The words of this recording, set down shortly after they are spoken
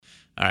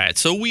All right,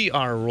 so we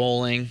are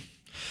rolling.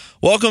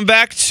 Welcome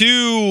back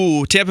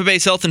to Tampa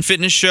Bay's Health and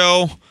Fitness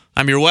Show.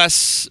 I'm your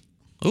host,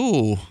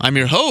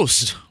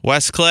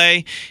 Wes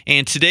Clay,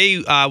 and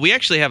today we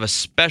actually have a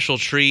special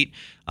treat.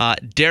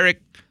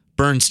 Derek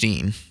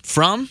Bernstein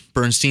from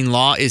Bernstein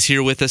Law is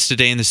here with us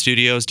today in the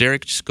studios.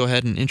 Derek, just go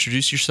ahead and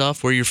introduce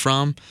yourself, where you're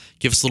from.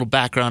 Give us a little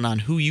background on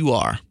who you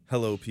are.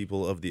 Hello,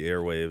 people of the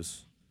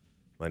airwaves.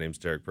 My name's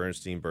Derek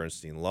Bernstein,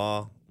 Bernstein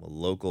Law. I'm a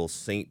local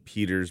St.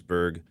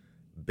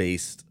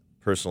 Petersburg-based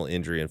personal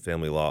injury and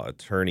family law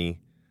attorney.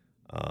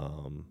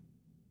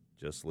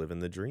 Just living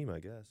the dream, I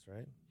guess,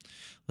 right?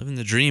 Living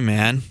the dream,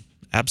 man.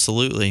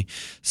 Absolutely.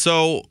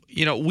 So,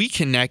 we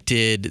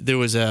connected. There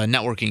was a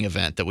networking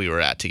event that we were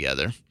at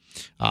together.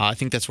 I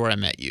think that's where I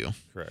met you.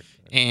 Correct.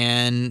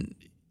 And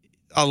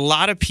a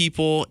lot of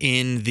people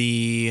in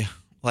the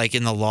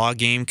law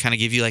game kind of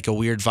give you like a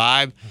weird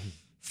vibe.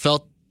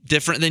 Felt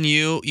different than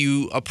you.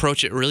 You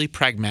approach it really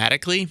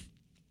pragmatically.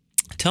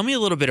 Tell me a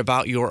little bit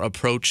about your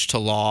approach to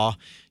law,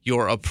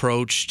 your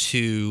approach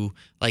to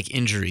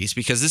injuries,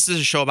 because this is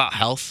a show about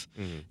health.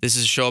 Mm-hmm. This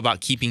is a show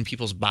about keeping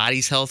people's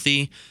bodies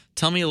healthy.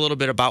 Tell me a little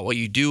bit about what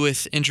you do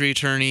with injury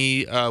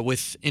attorney,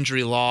 with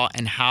injury law,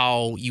 and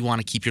how you want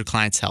to keep your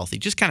clients healthy.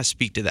 Just kind of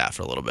speak to that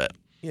for a little bit.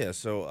 Yeah,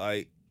 so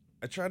I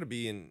try to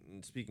be, in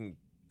speaking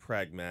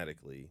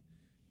pragmatically,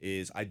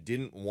 is I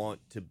didn't want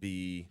to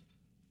be,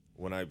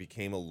 when I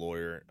became a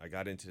lawyer, I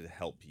got into to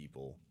help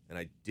people, and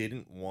I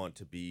didn't want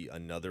to be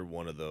another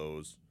one of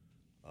those,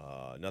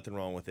 nothing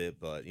wrong with it,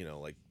 but,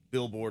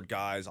 billboard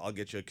guys, I'll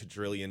get you $1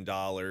 quadrillion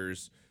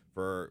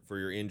for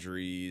your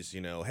injuries,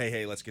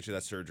 hey, let's get you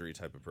that surgery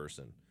type of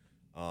person.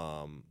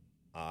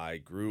 I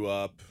grew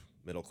up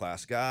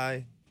middle-class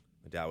guy.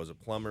 My dad was a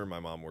plumber. My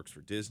mom works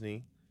for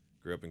Disney.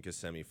 Grew up in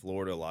Kissimmee,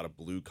 Florida, a lot of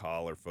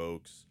blue-collar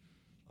folks.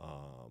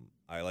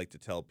 I like to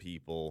tell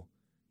people,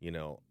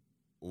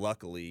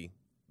 luckily,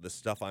 the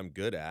stuff I'm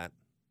good at,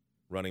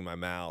 running my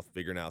mouth,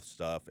 figuring out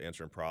stuff,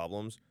 answering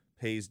problems,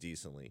 pays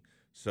decently.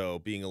 So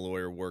being a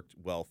lawyer worked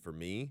well for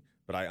me,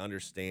 but I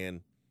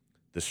understand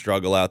the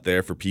struggle out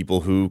there for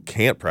people who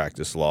can't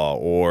practice law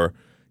or,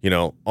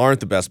 aren't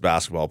the best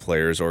basketball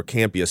players or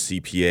can't be a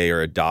CPA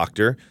or a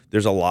doctor.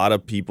 There's a lot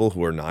of people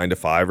who are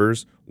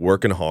 9-to-5ers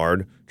working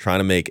hard, trying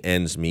to make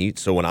ends meet.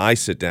 So when I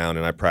sit down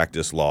and I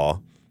practice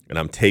law and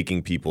I'm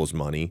taking people's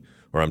money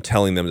or I'm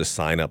telling them to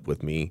sign up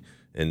with me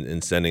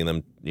and sending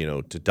them,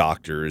 to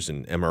doctors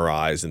and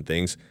MRIs and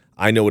things,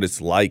 I know what it's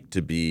like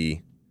to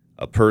be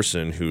a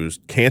person who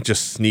can't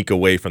just sneak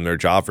away from their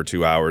job for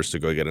 2 hours to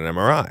go get an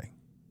MRI.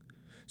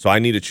 So I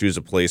need to choose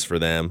a place for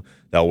them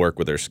that'll work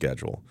with their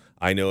schedule.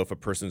 I know if a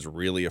person's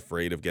really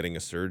afraid of getting a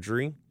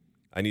surgery,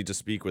 I need to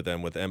speak with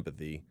them with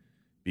empathy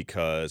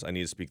because I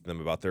need to speak to them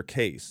about their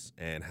case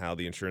and how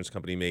the insurance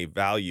company may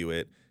value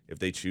it if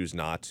they choose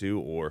not to,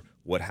 or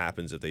what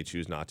happens if they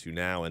choose not to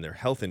now and their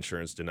health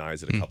insurance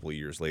denies it a couple of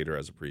years later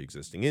as a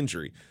pre-existing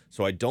injury.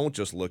 So I don't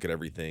just look at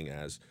everything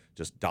as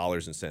just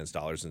dollars and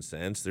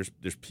cents.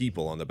 There's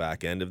people on the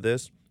back end of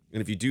this.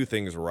 And if you do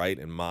things right,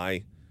 in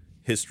my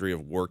history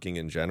of working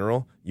in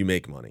general, you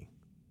make money.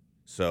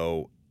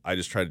 So I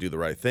just try to do the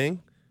right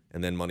thing,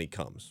 and then money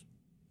comes.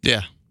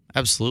 Yeah,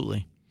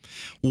 absolutely.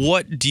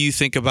 What do you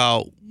think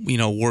about,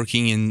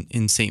 working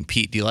in St.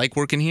 Pete? Do you like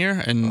working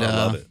here? And I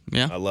love it.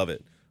 Yeah, I love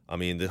it. I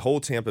mean, the whole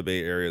Tampa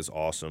Bay area is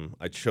awesome.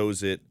 I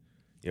chose it,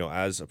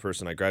 as a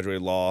person. I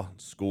graduated law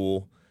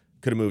school,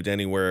 could have moved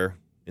anywhere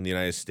in the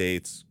United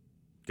States,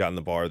 gotten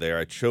the bar there.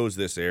 I chose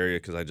this area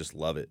because I just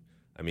love it.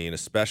 I mean,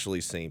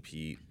 especially St.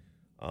 Pete.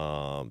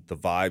 The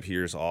vibe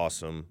here is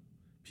awesome.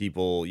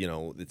 People,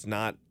 it's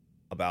not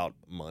about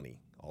money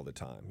all the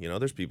time.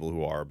 There's people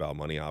who are about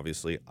money,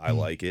 obviously. I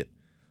like it.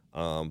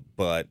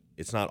 But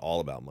it's not all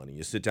about money.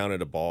 You sit down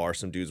at a bar,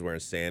 some dude's wearing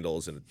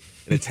sandals and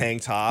a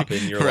tank top,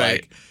 and you're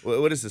right.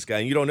 like, what is this guy?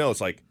 And you don't know. It's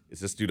like, is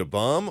this dude a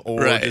bum,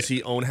 or right. does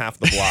he own half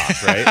the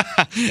block, right?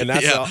 And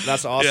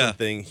that's the awesome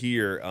thing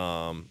here.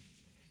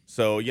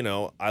 So,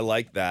 I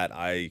like that.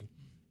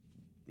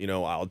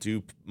 I'll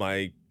do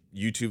my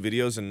YouTube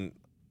videos, and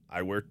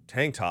I wear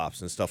tank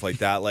tops and stuff like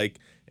that.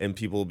 And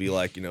people will be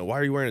like, why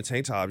are you wearing a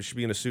tank top? You should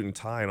be in a suit and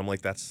tie. And I'm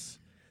like, that's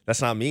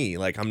not me.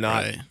 I'm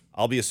not. Right.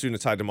 I'll be a suit and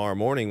tie tomorrow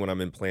morning when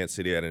I'm in Plant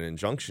City at an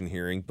injunction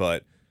hearing,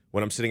 but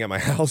when I'm sitting at my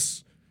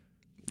house,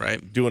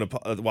 right, doing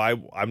why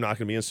I'm not going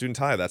to be in a suit and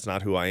tie. That's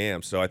not who I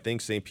am. So I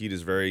think St. Pete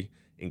is very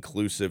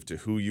inclusive to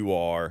who you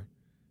are.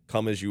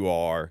 Come as you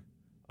are,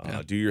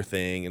 do your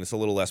thing, and it's a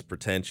little less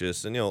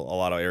pretentious. And a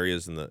lot of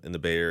areas in the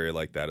Bay Area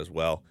like that as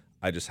well.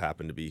 I just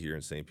happen to be here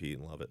in St. Pete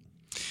and love it.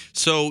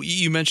 So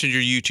you mentioned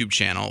your YouTube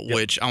channel, Yep.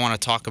 which I want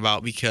to talk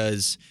about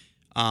because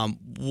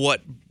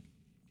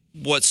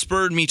what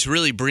spurred me to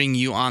really bring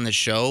you on the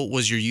show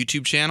was your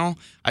YouTube channel.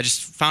 I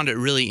just found it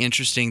really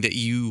interesting that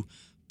you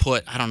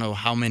put, I don't know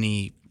how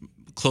many,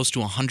 close to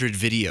 100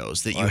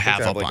 videos that you have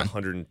up on.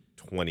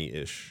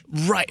 120-ish.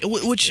 Right,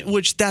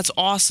 which that's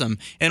awesome.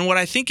 And what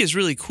I think is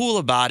really cool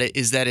about it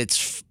is that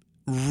it's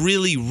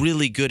really,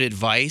 really good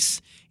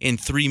advice in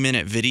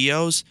 3-minute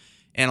videos.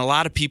 And a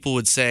lot of people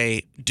would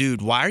say,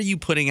 dude, why are you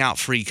putting out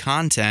free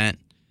content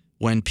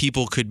when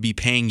people could be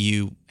paying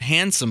you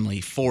handsomely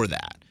for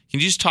that.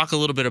 Can you just talk a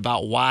little bit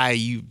about why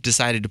you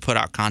decided to put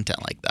out content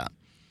like that?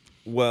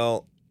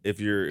 Well, if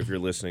you're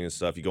listening and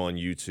stuff, you go on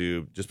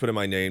YouTube, just put in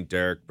my name,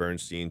 Derek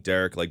Bernstein.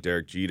 Derek like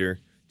Derek Jeter,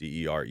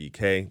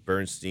 Derek.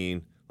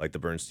 Bernstein like the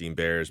Bernstein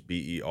Bears,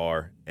 Bernstein.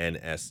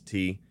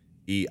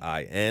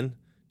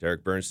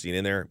 Derek Bernstein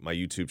in there. My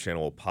YouTube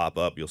channel will pop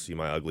up. You'll see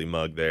my ugly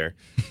mug there.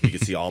 You can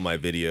see all my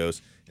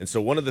videos. And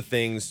so one of the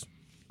things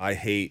I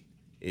hate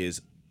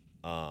is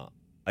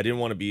I didn't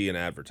want to be an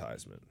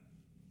advertisement.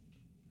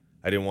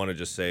 I didn't want to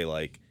just say,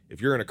 like,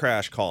 if you're in a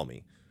crash, call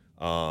me.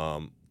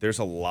 There's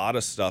a lot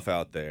of stuff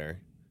out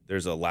there.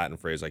 There's a Latin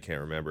phrase I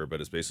can't remember,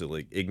 but it's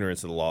basically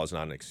ignorance of the law is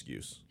not an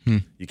excuse.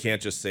 You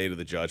can't just say to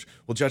the judge,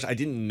 well, Judge, I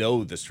didn't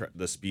know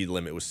the speed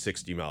limit was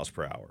 60 miles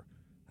per hour.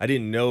 I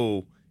didn't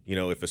know,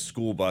 if a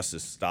school bus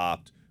is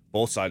stopped,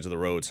 both sides of the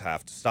roads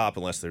have to stop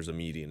unless there's a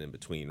median in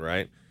between,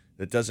 right?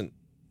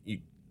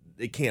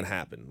 It can't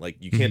happen. Like,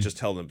 you can't just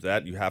tell them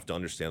that. You have to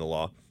understand the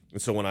law.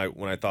 And so when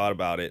I thought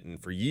about it,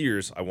 and for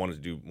years I wanted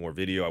to do more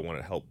video, I wanted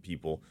to help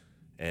people,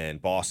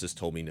 and bosses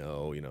told me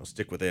no,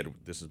 stick with it.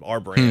 This is our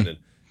brand. And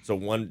so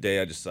one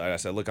day I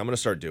said, look, I'm going to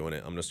start doing it.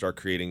 I'm going to start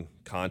creating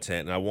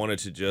content, and I wanted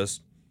to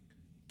just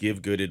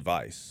give good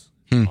advice,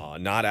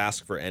 not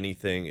ask for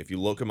anything. If you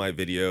look at my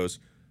videos,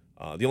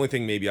 the only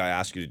thing maybe I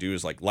ask you to do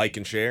is like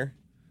and share,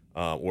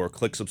 or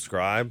click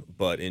subscribe.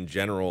 But in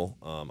general,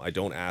 I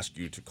don't ask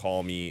you to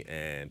call me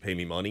and pay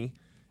me money.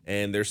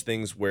 And there's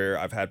things where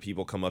I've had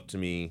people come up to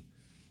me,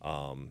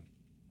 and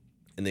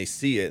they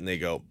see it and they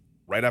go,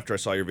 right after I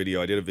saw your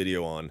video, I did a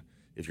video on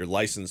if your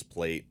license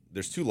plate,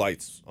 there's 2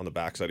 lights on the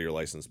backside of your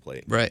license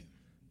plate. Right.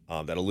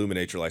 That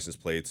illuminate your license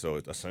plate. So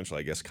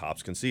essentially, I guess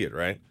cops can see it,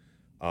 right?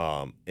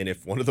 And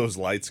if one of those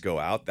lights go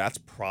out, that's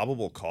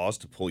probable cause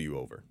to pull you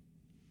over.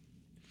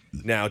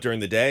 Now, during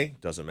the day,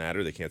 doesn't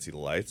matter. They can't see the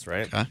lights,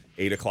 right? Okay.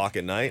 8 o'clock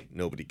at night,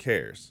 nobody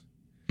cares.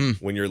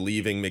 When you're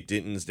leaving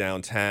McDinton's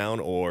downtown,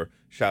 or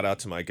shout out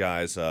to my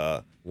guys,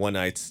 One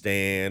Night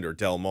Stand or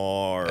Del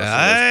Mar. Or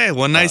Hey,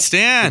 One Night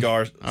Stand.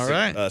 All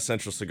right.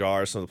 Central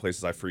Cigars, some of the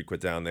places I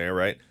frequent down there,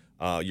 right?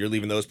 You're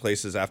leaving those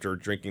places after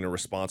drinking a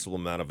responsible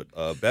amount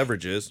of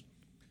beverages.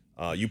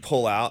 You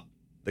pull out.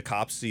 The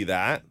cops see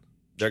that.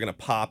 They're going to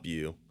pop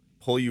you,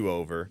 pull you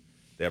over.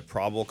 They have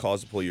probable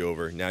cause to pull you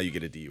over. Now you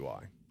get a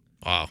DUI.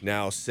 Wow.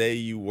 Now, say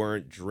you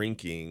weren't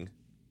drinking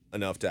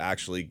enough to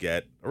actually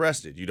get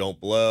arrested. You don't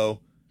blow.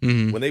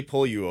 When they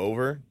pull you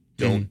over,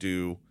 don't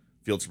do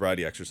field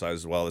sobriety exercise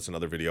as well. That's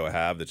another video I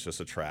have that's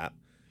just a trap.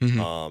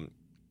 You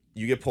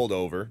get pulled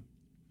over.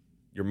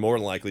 You're more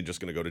than likely just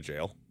going to go to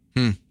jail.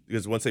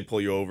 Because once they pull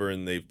you over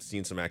and they've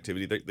seen some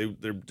activity,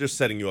 they're just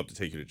setting you up to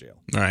take you to jail.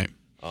 Right.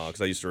 Because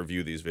I used to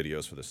review these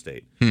videos for the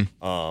state.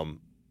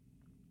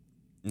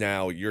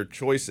 Now, your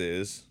choice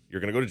is you're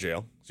going to go to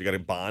jail. So you got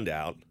to bond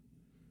out.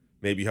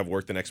 Maybe you have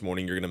work the next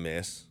morning you're going to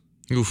miss.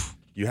 Oof.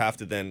 You have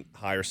to then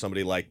hire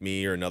somebody like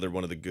me or another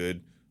one of the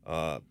good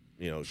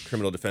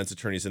criminal defense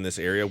attorneys in this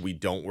area. We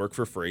don't work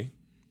for free.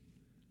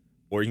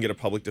 Or you can get a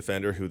public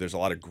defender who, there's a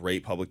lot of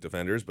great public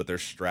defenders, but they're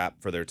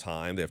strapped for their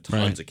time. They have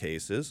tons of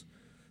cases.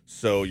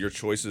 So your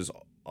choices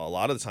a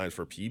lot of the times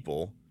for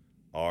people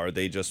are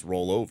they just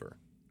roll over.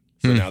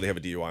 So now they have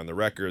a DUI on the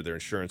record. Their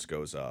insurance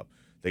goes up.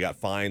 They got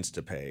fines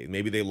to pay.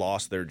 Maybe they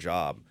lost their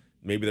job.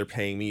 Maybe they're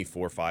paying me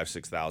 $4,000,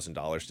 $5,000,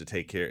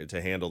 $6,000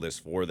 to handle this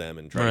for them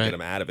and try to get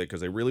them out of it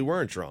because they really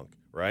weren't drunk,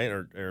 right,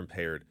 or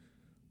impaired.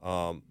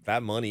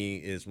 That money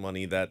is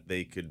money that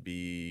they could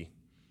be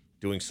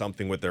doing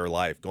something with their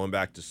life, going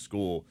back to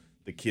school,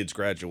 the kids'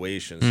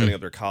 graduation, setting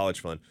up their college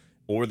fund,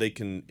 or it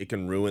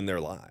can ruin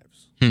their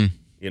lives.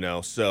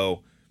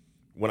 So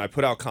when I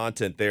put out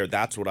content there,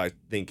 that's what I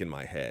think in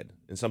my head.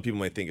 And some people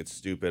might think it's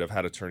stupid. I've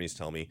had attorneys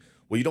tell me,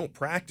 well, you don't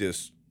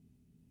practice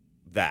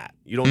that.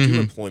 You don't do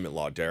employment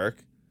law, Derek.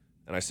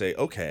 And I say,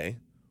 okay,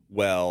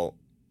 well,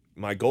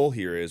 my goal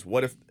here is,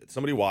 what if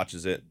somebody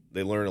watches it,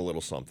 they learn a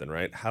little something,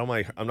 right?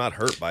 I'm not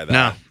hurt by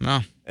that. No.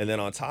 And then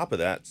on top of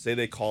that, say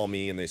they call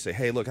me and they say,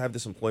 hey, look, I have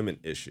this employment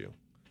issue.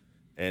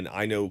 And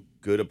I know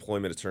good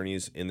employment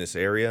attorneys in this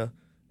area.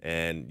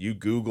 And you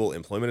Google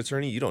employment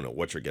attorney, you don't know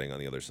what you're getting on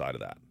the other side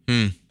of that.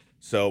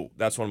 So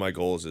that's one of my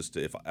goals is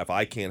to, if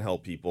I can't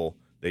help people,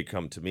 they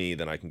come to me,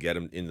 then I can get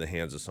them in the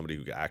hands of somebody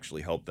who can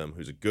actually help them,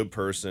 who's a good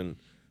person,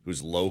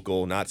 who's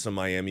local, not some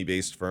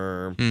Miami-based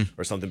firm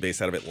or something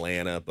based out of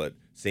Atlanta, but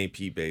St.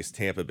 Pete-based,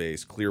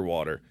 Tampa-based,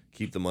 Clearwater,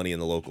 keep the money in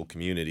the local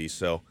community.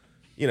 So,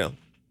 and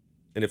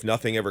if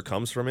nothing ever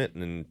comes from it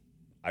and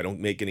I don't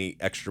make any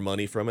extra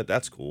money from it,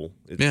 that's cool.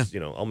 It's,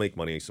 I'll make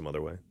money some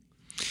other way.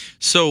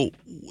 So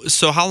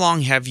how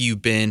long have you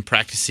been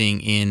practicing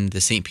in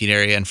the St. Pete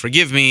area? And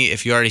forgive me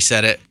if you already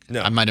said it.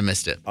 No. I might have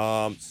missed it.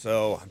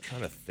 So I'm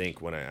trying to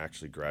think when I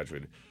actually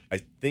graduated.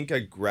 I think I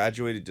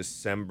graduated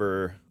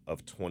December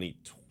of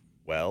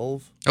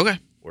 2012. Okay.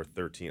 Or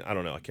 13. I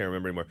don't know. I can't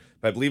remember anymore.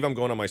 But I believe I'm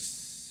going on my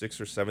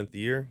 6th or 7th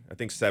year. I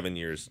think 7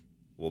 years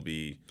will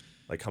be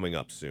like coming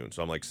up soon.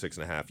 So I'm like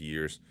 6.5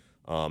 years.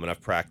 And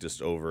I've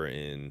practiced over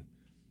in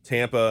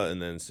Tampa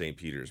and then St.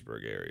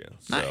 Petersburg area.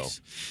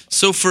 Nice.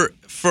 So for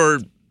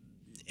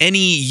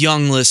any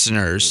young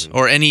listeners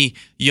or any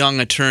young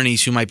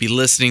attorneys who might be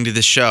listening to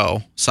the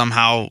show,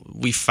 somehow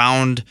we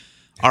found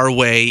our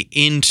way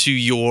into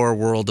your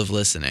world of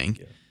listening.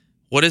 Yeah.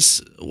 What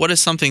is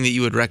something that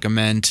you would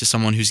recommend to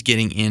someone who's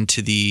getting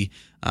into the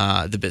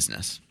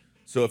business?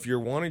 So if you're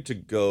wanting to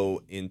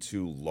go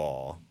into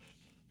law,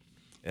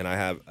 and I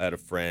had a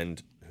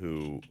friend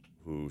who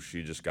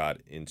she just got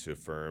into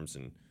firms,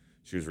 and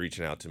she was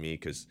reaching out to me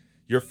because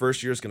your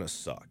first year is going to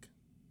suck.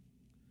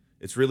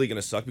 It's really going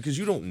to suck because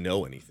you don't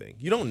know anything.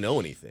 You don't know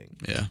anything.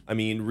 Yeah. I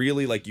mean,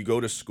 really, like, you go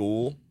to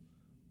school,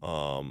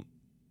 and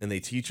they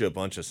teach you a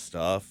bunch of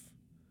stuff,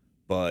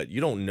 but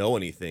you don't know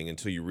anything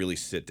until you really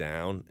sit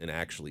down and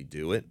actually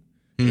do it.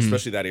 Mm-hmm.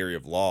 Especially that area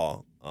of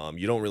law.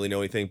 You don't really know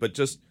anything, but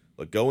just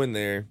go in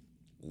there,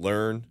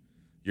 learn.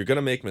 You're going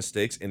to make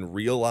mistakes and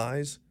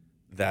realize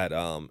that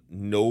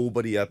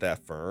nobody at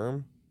that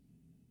firm,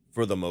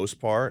 for the most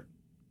part,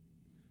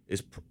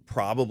 is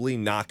probably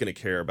not going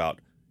to care about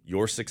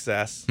your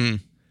success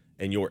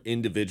and your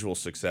individual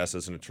success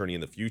as an attorney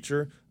in the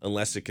future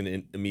unless it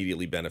can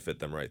immediately benefit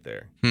them right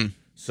there.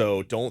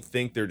 So don't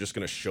think they're just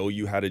going to show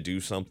you how to do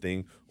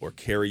something or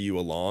carry you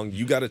along.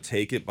 You got to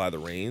take it by the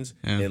reins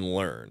and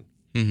learn.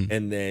 Mm-hmm.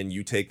 And then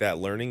you take that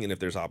learning, and if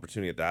there's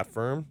opportunity at that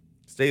firm,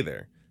 stay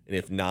there. And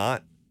if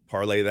not,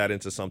 parlay that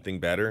into something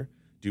better,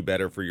 do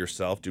better for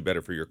yourself, do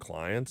better for your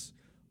clients,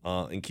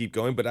 and keep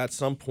going. But at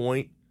some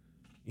point,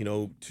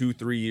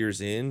 2-3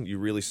 years in, you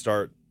really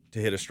start to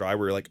hit a stride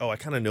where you're like, oh, I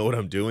kind of know what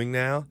I'm doing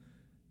now.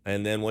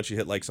 And then once you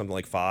hit like something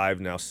like 5,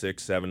 now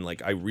 6, 7,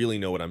 like I really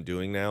know what I'm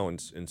doing now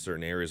in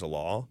certain areas of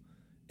law.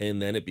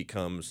 And then it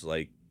becomes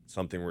like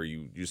something where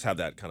you just have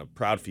that kind of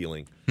proud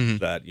feeling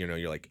that,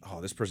 you're like,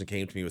 oh, this person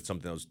came to me with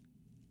something that was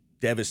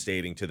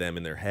devastating to them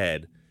in their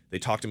head. They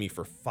talked to me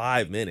for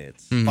 5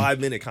 minutes,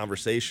 5-minute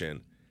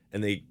conversation.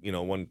 And they,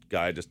 one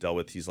guy I just dealt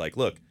with, he's like,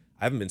 look,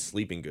 I haven't been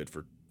sleeping good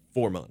for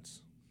 4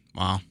 months.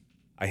 Wow.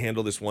 I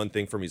handled this one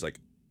thing for him. He's like,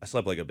 I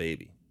slept like a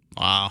baby.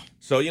 Wow.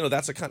 So,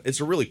 that's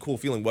it's a really cool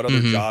feeling. What other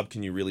job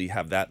can you really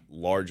have that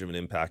large of an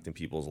impact in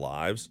people's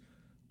lives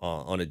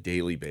on a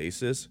daily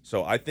basis?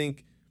 So I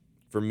think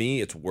for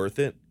me, it's worth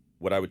it.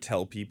 What I would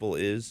tell people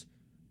is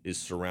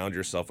surround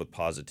yourself with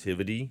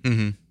positivity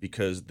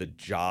because the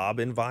job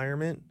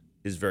environment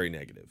is very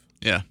negative.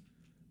 Yeah.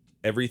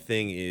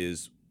 Everything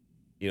is,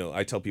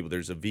 I tell people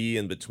there's a V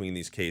in between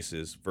these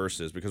cases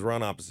versus because we're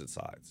on opposite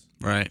sides.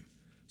 Right.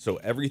 So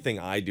everything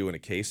I do in a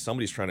case,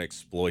 somebody's trying to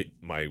exploit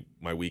my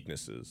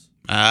weaknesses.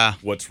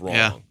 What's wrong?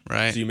 Yeah,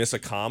 right. So you miss a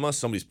comma,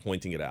 somebody's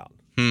pointing it out.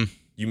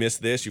 You miss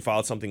this, you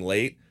filed something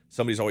late,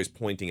 somebody's always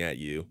pointing at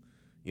you.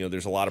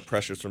 There's a lot of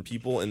pressures from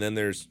people, and then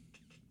there's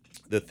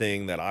the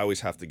thing that I always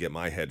have to get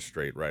my head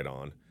straight right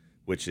on,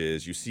 which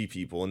is you see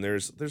people, and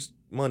there's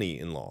money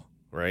in law,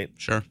 right?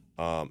 Sure.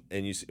 And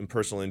you in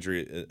personal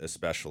injury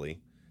especially,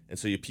 and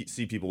so you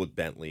see people with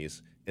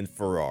Bentleys and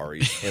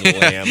Ferraris and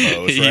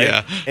Lambos, right?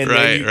 Yeah, and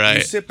right, then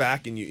you sit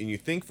back and you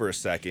think for a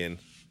second,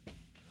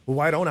 well,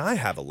 why don't I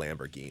have a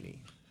Lamborghini?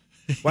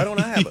 Why don't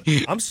I have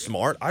I'm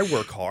smart. I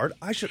work hard.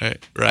 I should. Right.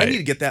 I need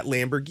to get that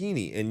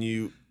Lamborghini.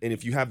 And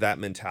if you have that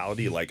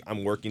mentality, like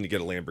I'm working to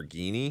get a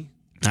Lamborghini,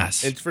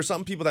 and for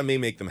some people that may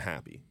make them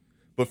happy,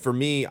 but for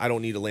me, I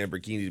don't need a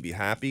Lamborghini to be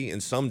happy.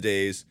 And some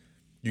days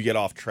you get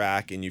off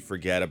track and you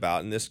forget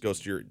about. And this goes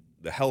to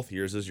the health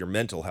here is your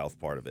mental health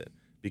part of it,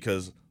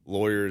 because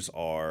lawyers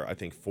are, I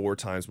think, 4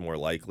 times more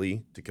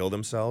likely to kill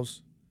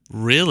themselves.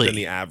 Really? Than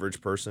the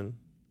average person.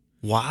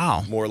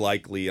 Wow. More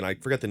likely, and I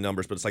forget the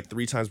numbers, but it's like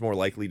 3 times more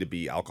likely to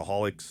be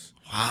alcoholics,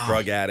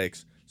 drug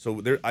addicts.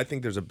 So I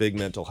think there's a big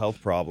mental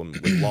health problem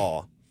with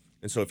law.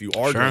 And so if you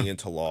are going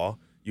into law,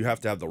 you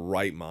have to have the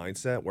right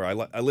mindset. Where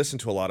I listen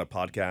to a lot of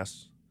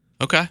podcasts.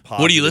 Okay.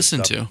 What do you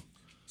listen to?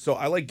 So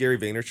I like Gary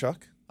Vaynerchuk.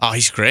 Oh,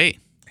 he's great.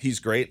 He's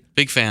great.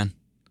 Big fan.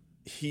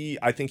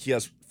 I think he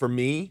has, for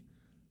me,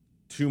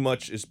 too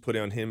much is put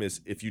on him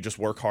is if you just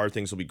work hard,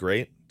 things will be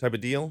great type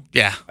of deal.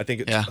 Yeah. I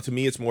think to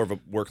me, it's more of a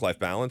work-life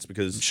balance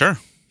because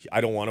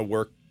I don't want to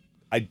work.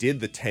 I did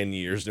the 10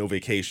 years, no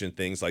vacation,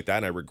 things like that,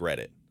 and I regret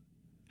it.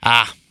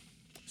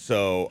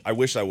 So I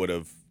wish I would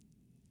have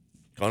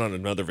gone on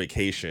another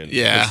vacation.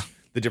 Yeah.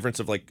 The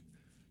difference of like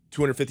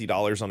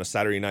 $250 on a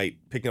Saturday night,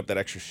 picking up that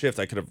extra shift,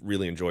 I could have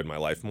really enjoyed my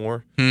life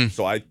more.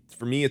 So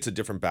for me, it's a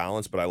different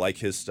balance, but I like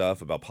his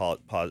stuff about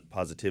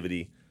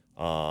positivity.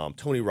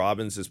 Tony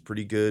Robbins is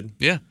pretty good.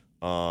 Yeah.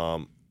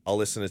 I'll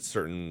listen to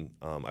certain.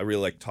 I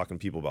really like talking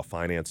to people about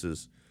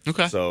finances.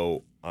 Okay.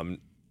 So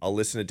I'll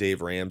listen to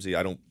Dave Ramsey.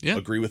 I don't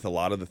agree with a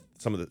lot of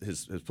some of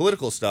his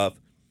political stuff,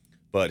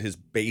 but his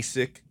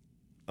basic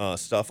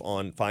stuff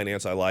on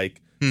finance I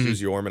like.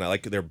 Susie Orman, I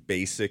like their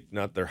basic,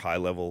 not their high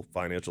level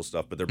financial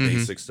stuff, but their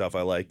basic stuff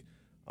I like.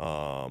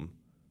 I'll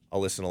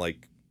listen to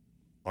like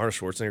Arnold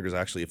Schwarzenegger's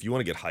actually. If you want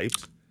to get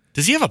hyped.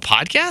 Does he have a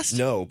podcast?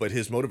 No, but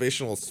his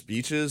motivational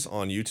speeches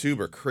on YouTube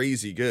are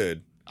crazy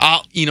good.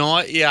 You know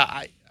what?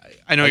 Yeah,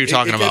 I know what you're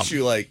talking about. It gets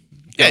you like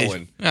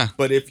going. Yeah.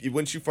 But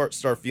once you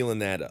start feeling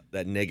that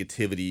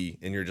negativity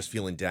and you're just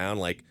feeling down,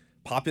 like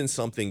pop in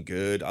something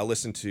good. I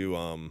listen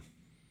to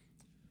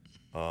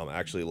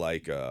actually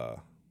like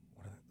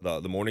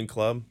the Morning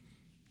Club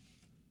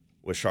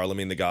with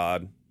Charlemagne the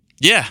God,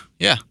 Yeah,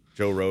 yeah.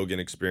 Joe Rogan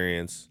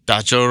Experience.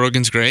 Joe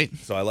Rogan's great.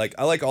 So I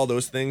like all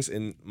those things,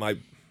 and I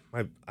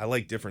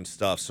like different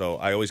stuff. So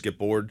I always get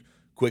bored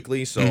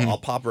quickly. So I'll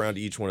pop around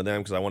to each one of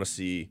them because I want to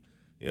see,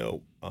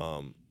 the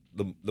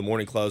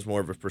Morning Club's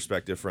more of a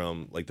perspective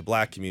from like the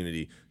black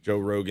community. Joe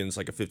Rogan's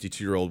like a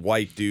 52-year-old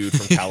white dude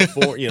from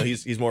California.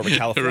 He's more of a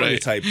California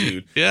type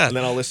dude. Yeah. And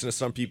then I'll listen to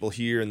some people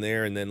here and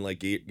there, and then like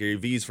Gary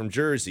V's from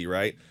Jersey,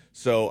 right?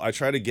 So I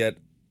try to get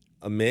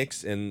a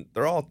mix, and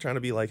they're all trying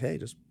to be like, hey,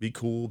 just be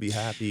cool, be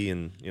happy,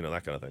 and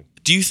that kind of thing.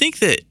 Do you think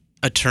that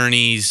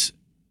attorneys,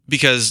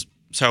 because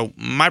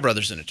my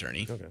brother's an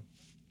attorney, Okay.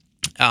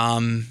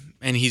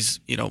 And he's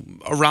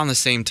around the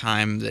same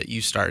time that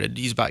you started.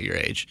 He's about your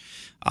age,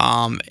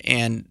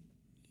 and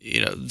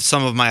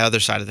some of my other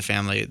side of the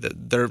family,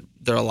 there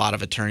are a lot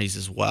of attorneys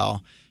as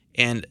well,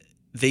 and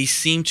they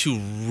seem to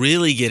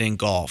really get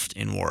engulfed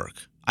in work.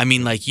 I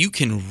mean, like, you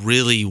can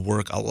really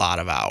work a lot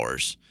of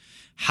hours.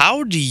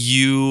 How do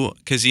you,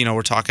 because,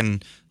 we're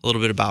talking a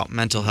little bit about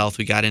mental health.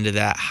 We got into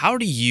that. How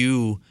do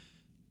you,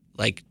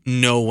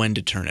 know when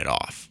to turn it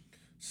off?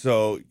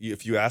 So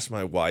if you ask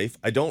my wife,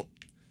 I don't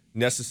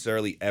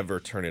necessarily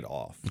ever turn it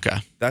off. Okay.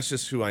 That's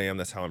just who I am.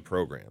 That's how I'm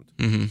programmed.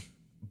 Mm-hmm.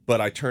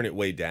 But I turn it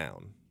way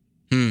down.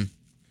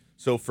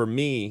 So for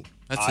me...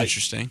 That's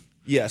interesting.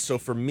 Yeah, so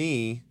for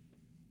me,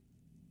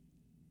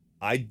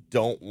 I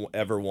don't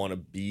ever want to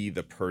be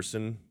the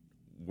person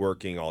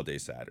working all day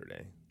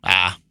Saturday.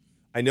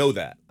 I know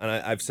that, and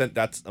I've said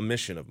that's a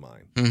mission of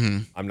mine. Mm-hmm.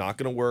 I'm not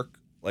going to work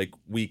like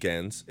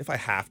weekends. If I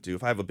have to,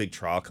 if I have a big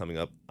trial coming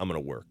up, I'm going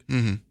to work.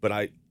 Mm-hmm.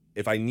 But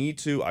if I need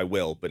to, I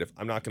will. But if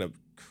I'm not going to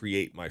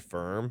create my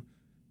firm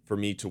for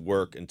me to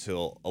work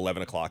until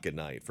 11 o'clock at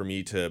night, for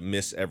me to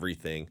miss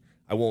everything,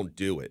 I won't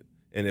do it.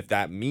 And if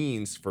that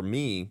means for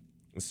me,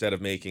 instead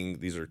of making,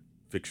 these are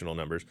fictional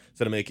numbers,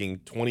 instead of making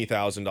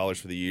 $20,000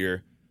 for the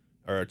year,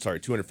 or sorry,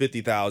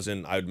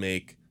 $250,000, I would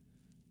make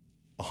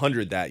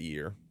 $100 that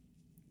year.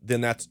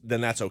 Then that's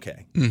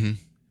okay. Mm-hmm.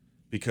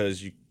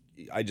 Because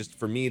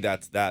for me,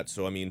 that's that.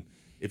 So, I mean,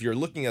 if you're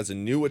looking as a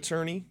new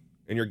attorney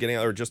and you're getting,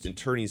 or just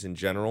attorneys in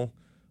general,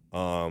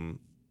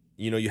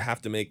 you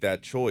have to make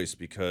that choice,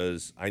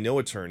 because I know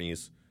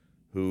attorneys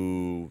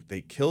who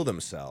they kill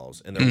themselves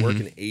and they're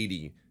working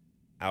 80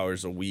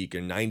 hours a week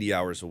and 90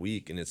 hours a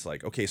week. And it's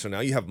like, okay, so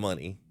now you have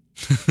money.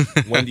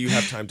 When do you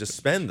have time to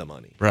spend the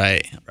money?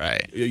 Right.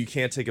 You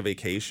can't take a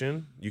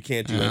vacation. You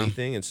can't do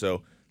anything. And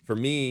so for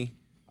me,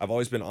 I've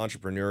always been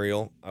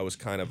entrepreneurial. I was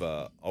kind of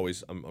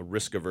I'm a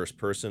risk-averse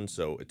person.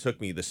 So it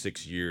took me the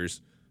 6 years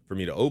for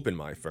me to open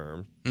my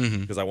firm,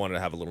 because I wanted to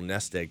have a little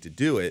nest egg to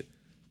do it.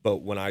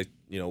 But when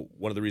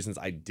one of the reasons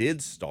I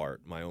did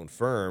start my own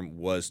firm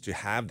was to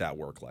have that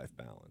work-life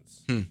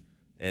balance.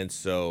 And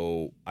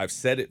so I've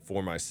set it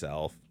for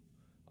myself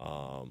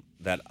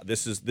that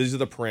these are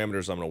the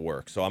parameters I'm going to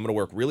work. So I'm going to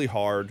work really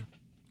hard,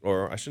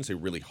 or I shouldn't say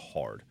really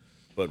hard,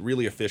 but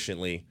really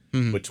efficiently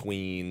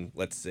between,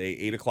 let's say,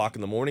 8 o'clock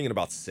in the morning and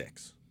about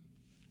 6.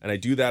 And I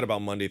do that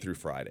about Monday through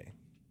Friday.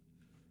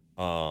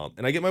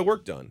 And I get my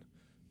work done.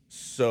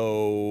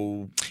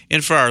 So...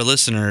 And for our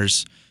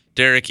listeners,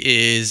 Derek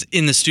is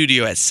in the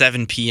studio at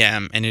 7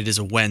 p.m. and it is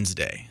a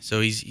Wednesday.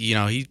 So he's,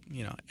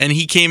 and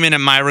he came in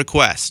at my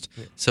request.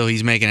 So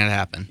he's making it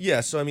happen.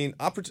 Yeah. So, I mean,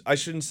 I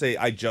shouldn't say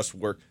I just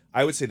work.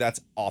 I would say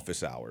that's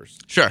office hours.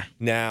 Sure.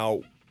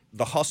 Now,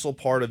 the hustle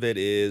part of it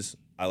is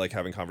I like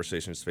having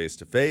conversations face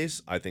to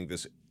face. I think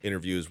this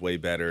interview is way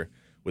better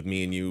with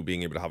me and you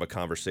being able to have a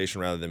conversation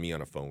rather than me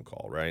on a phone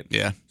call, right?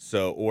 Yeah.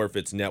 So, or if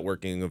it's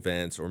networking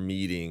events or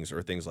meetings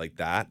or things like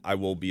that, I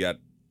will be at,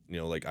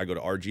 I go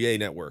to RGA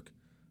Network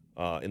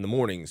in the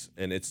mornings,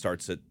 and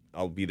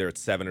I'll be there at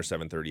 7 or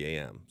 7:30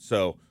 a.m.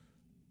 So,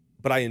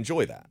 but I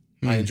enjoy that.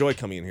 I enjoy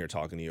coming in here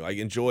talking to you. I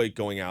enjoy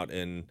going out,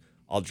 and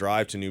I'll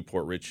drive to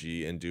Newport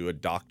Richey and do a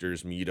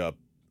doctor's meetup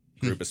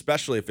group,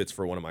 especially if it's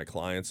for one of my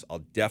clients. I'll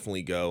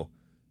definitely go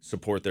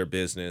support their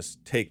business,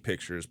 take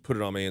pictures, put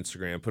it on my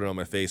Instagram, put it on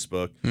my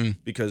Facebook,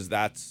 because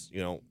that's,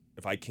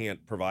 if I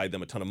can't provide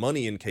them a ton of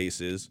money in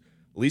cases,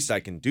 at least I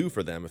can do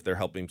for them if they're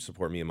helping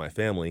support me and my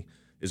family,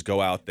 is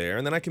go out there,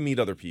 and then I can meet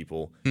other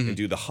people and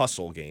do the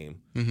hustle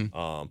game.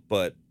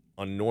 But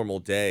on a normal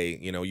day,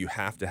 you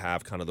have to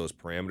have kind of those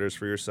parameters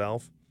for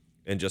yourself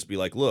and just be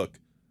like, look,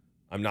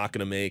 I'm not going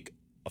to make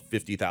a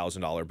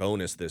 $50,000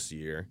 bonus this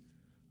year.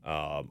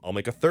 I'll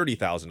make a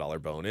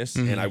 $30,000 bonus,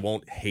 and I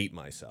won't hate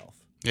myself.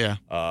 Yeah.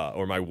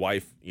 Or my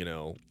wife,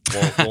 won't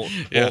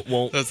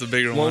that's the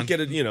bigger won't one.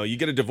 get you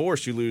get a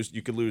divorce, you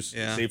could lose,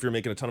 say if you're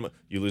making a ton of money,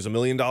 you lose $1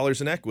 million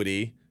in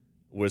equity.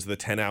 Was the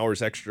 10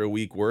 hours extra a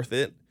week worth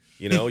it?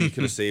 You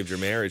could have saved your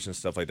marriage and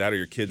stuff like that, or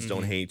your kids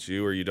don't hate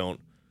you, or you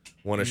don't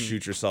want to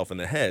shoot yourself in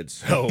the head.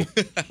 So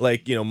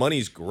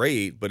money's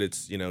great, but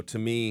it's, to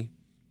me,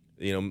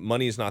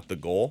 money is not the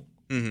goal.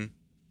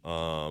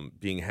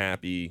 Being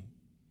happy,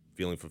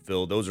 feeling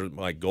fulfilled, those are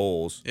my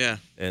goals. Yeah.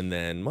 And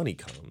then money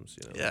comes,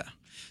 Yeah.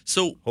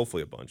 So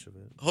hopefully a bunch of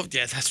it. Oh,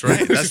 yeah, that's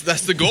right.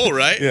 That's the goal,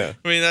 right? Yeah.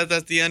 I mean,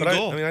 that's the end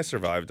goal. I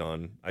survived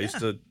on. I used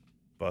to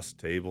bust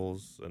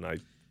tables, and I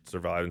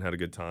survived and had a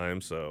good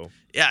time. So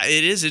Yeah,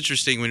 it is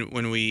interesting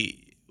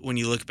when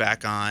you look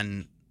back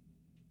on,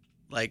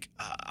 like,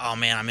 oh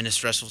man, I'm in a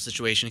stressful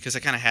situation, because I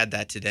kind of had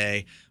that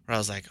today where I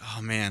was like,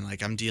 oh man,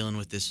 like I'm dealing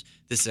with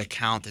this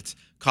account that's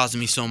causing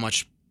me so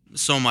much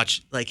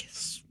like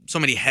so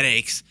many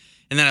headaches.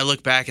 And then I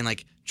look back in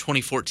like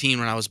 2014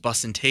 when I was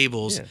busting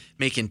tables,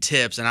 making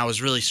tips, and I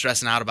was really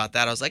stressing out about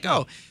that. I was like,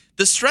 oh,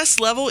 the stress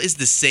level is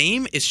the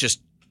same. It's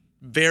just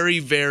very,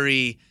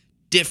 very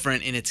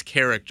different in its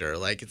character.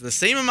 Like, it's the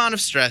same amount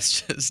of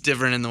stress, just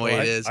different in the way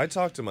it is. I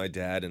talked to my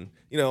dad, and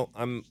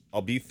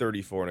I'll be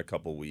 34 in a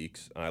couple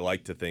weeks. I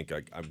like to think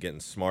I'm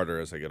getting smarter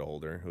as I get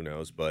older. Who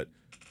knows? But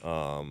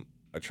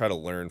I try to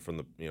learn from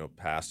the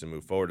past and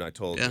move forward. And I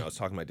told I was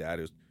talking to my dad,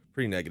 who's a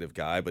pretty negative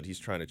guy, but he's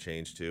trying to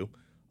change too.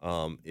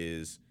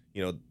 The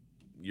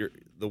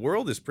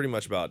world is pretty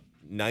much about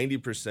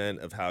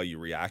 90% of how you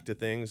react to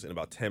things and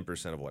about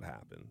 10% of what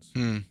happens.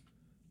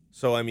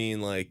 So I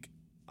mean, like,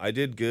 I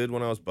did good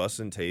when I was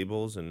busting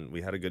tables, and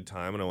we had a good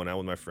time, and I went out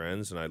with my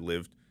friends, and I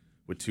lived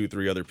with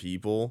 2-3 other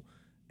people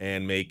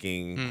and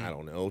making, I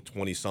don't know,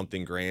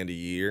 20-something grand a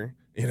year,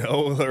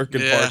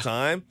 working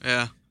part-time.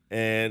 Yeah.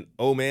 And,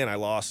 oh, man, I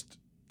lost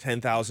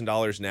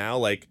 $10,000 now.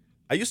 Like,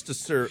 I used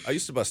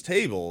to bust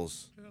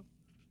tables.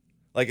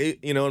 Like,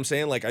 you know what I'm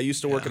saying? Like, I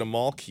used to work at a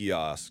mall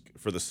kiosk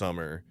for the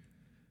summer.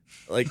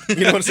 Like, you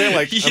know what I'm saying?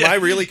 Like, am I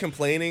really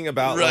complaining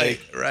about losing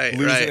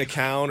an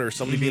account or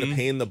somebody being a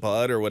pain in the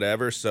butt or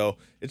whatever? So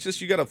it's just,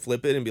 you got to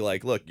flip it and be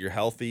like, look, you're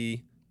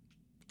healthy.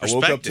 I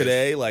woke up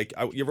today. Like,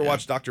 you ever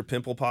watch Dr.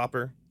 Pimple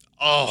Popper?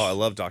 Oh, I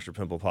love Dr.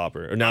 Pimple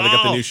Popper. Or now they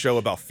got the new show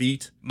about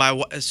feet. My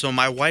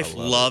wife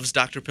loves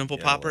Dr. Pimple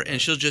Popper, and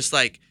she'll just,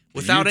 like,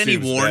 without any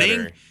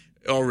warning. Better.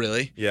 Oh,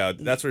 really? Yeah,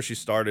 that's where she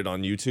started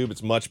on YouTube.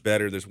 It's much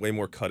better. There's way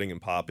more cutting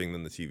and popping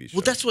than the TV show.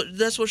 Well,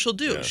 that's what she'll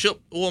do.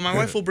 Yeah. My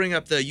wife will bring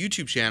up the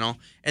YouTube channel,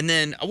 and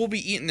then we'll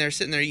be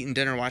sitting there eating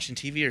dinner, watching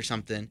TV or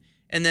something,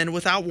 and then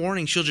without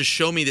warning, she'll just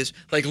show me this,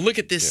 like, look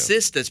at this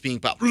cyst that's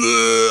being popped.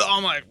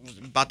 I'm like,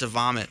 about to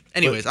vomit.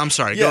 Anyways, I'm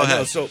sorry. Go ahead.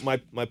 No, so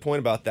my point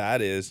about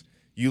that is,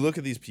 you look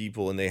at these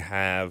people and they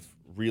have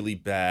really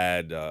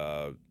bad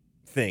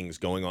things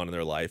going on in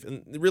their life,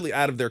 and really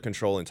out of their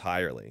control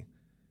entirely.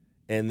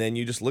 And then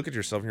you just look at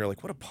yourself and you're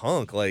like, what a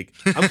punk. Like,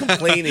 I'm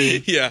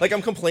complaining. Like,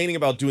 I'm complaining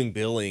about doing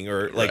billing,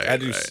 or like I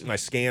had to do my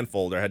scan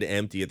folder. I had to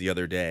empty it the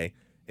other day.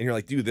 And you're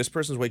like, dude, this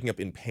person's waking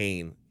up in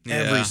pain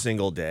every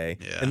single day.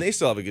 And they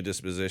still have a good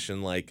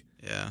disposition. Like,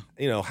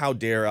 how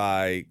dare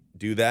I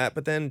do that?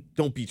 But then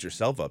don't beat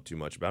yourself up too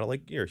much about it.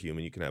 Like, you're a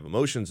human. You can have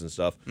emotions and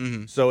stuff.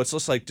 So it's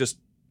just like, just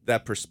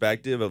that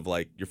perspective of,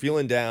 like, you're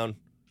feeling down.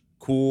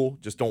 Cool,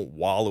 just don't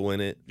wallow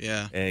in it.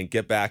 And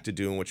get back to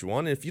doing what you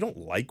want. And if you don't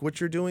like what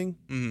you're doing,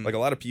 like a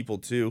lot of people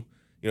too,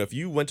 if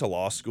you went to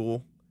law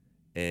school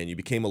and you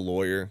became a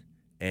lawyer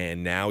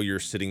and now you're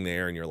sitting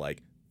there and you're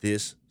like,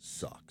 this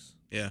sucks.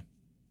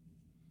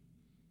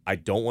 I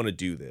don't want to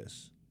do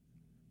this,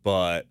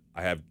 but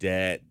I have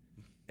debt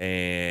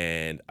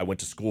and I went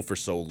to school for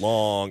so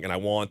long and I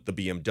want the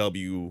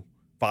BMW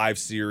 5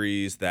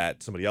 Series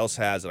that somebody else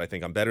has that I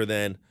think I'm better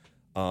than.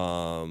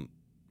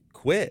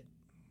 Quit.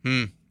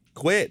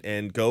 Quit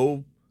and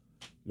go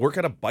work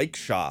at a bike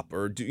shop,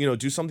 or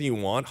do something you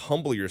want.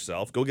 Humble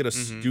yourself. Go get a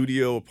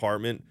studio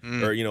apartment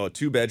or a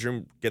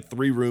 2-bedroom. Get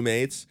 3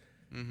 roommates.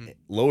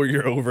 Lower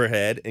your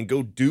overhead and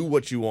go do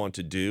what you want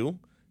to do.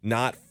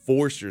 Not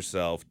force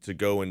yourself to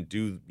go and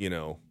do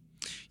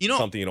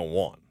something you don't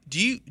want. Do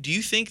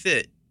you think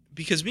that,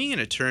 because being an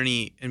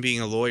attorney and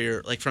being a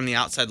lawyer, like, from the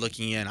outside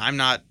looking in, I'm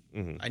not.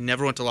 I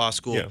never went to law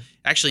school.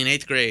 Actually, in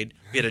 8th grade,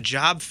 we had a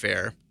job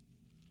fair,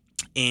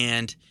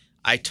 and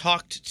I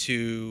talked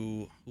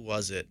to, who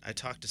was it? I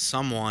talked to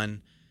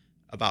someone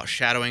about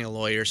shadowing a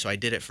lawyer, so I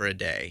did it for a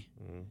day.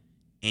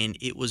 And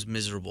it was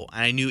miserable.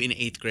 And I knew in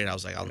 8th grade, I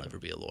was like, I'll never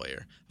be a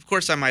lawyer. Of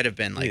course, I might have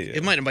been, like,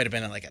 it might have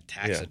been like a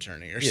tax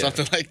attorney or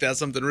something like that,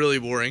 something really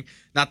boring.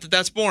 Not that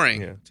that's boring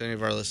to any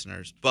of our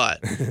listeners, but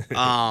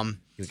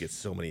you get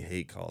so many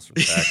hate calls from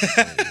tax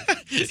attorneys.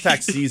 It's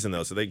tax season,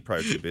 though, so they're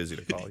probably too busy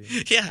to call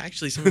you. Yeah,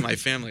 actually, some of my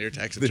family are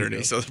tax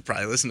attorneys, so they'll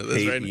probably listen to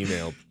this right now.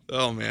 Email.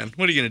 Oh, man.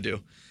 What are you going to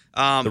do?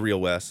 The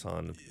Real Wes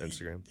on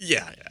Instagram.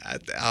 Yeah.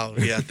 Oh,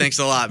 yeah. Thanks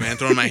a lot, man.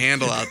 Throwing my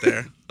handle out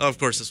there. Oh, of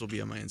course, this will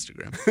be on my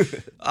Instagram.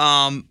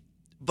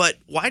 But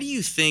why do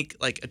you think,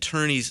 like,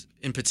 attorneys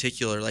in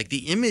particular, like,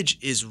 the image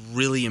is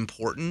really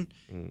important,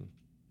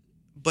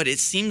 but it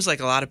seems like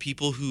a lot of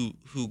people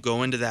who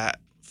go into that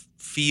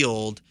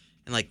field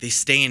and, like, they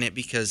stay in it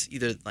because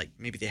either, like,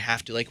 maybe they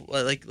have to, like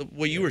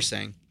what you were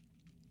saying.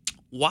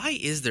 Why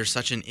is there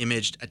such an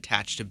image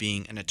attached to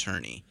being an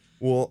attorney?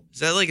 Well, is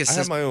that like I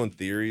have my own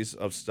theories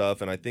of stuff,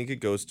 and I think it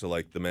goes to,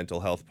 like, the mental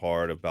health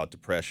part about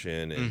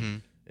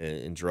depression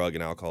and drug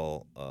and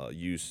alcohol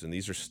use. And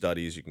these are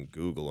studies. You can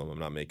Google them. I'm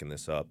not making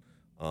this up.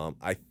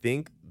 I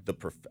think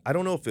I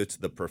don't know if it's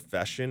the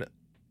profession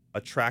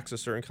attracts a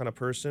certain kind of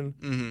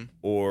person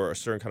or a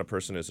certain kind of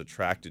person is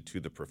attracted to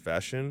the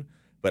profession.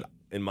 But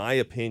in my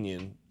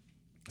opinion,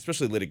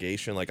 especially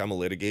litigation, like, I'm a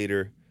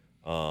litigator,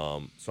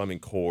 so I'm in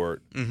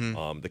court,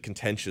 the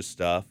contentious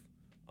stuff.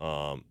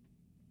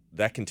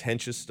 that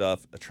contentious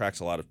stuff attracts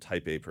a lot of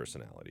type A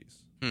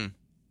personalities. Hmm.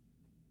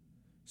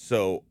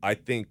 So I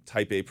think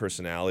type A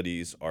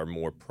personalities are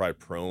more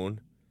prone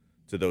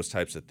to those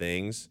types of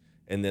things.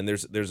 And then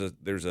there's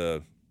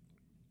a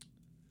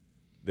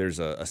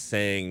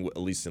saying,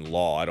 at least in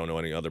law, I don't know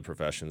any other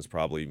professions,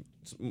 probably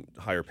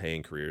higher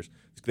paying careers.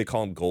 They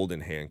call them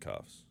golden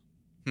handcuffs.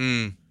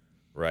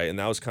 Right? And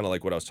that was kind of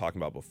like what I was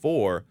talking about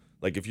before.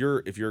 Like if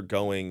you're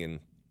going, and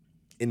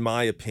in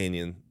my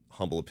opinion,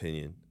 humble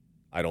opinion,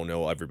 I don't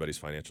know everybody's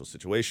financial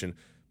situation,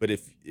 but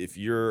if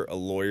you're a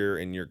lawyer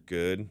and you're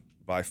good,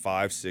 by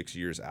 5-6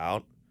 years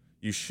out,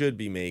 you should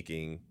be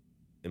making,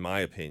 in my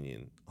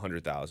opinion,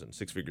 100,000,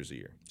 6 figures a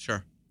year.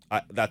 Sure.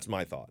 That's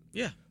my thought.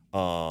 Yeah.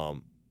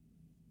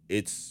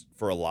 It's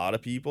for a lot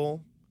of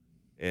people,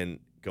 and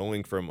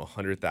going from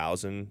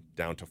 100,000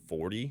 down to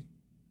 40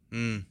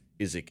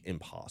 is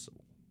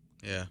impossible.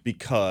 Yeah.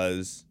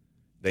 Because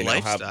they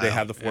now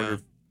have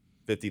the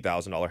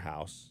 $450,000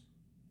 house.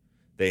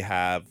 They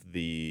have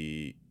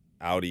the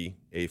Audi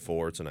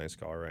A4. It's a nice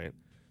car, right?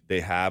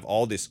 They have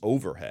all this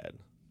overhead.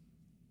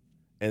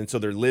 And so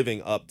they're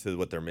living up to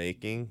what they're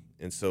making,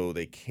 and so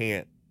they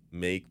can't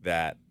make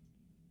that,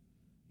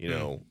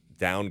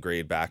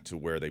 downgrade back to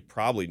where they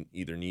probably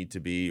either need to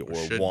be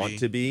or want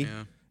to be.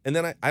 Yeah. And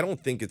then I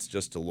don't think it's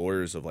just to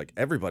lawyers of like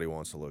everybody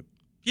wants to look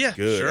good.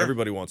 Sure.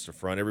 Everybody wants to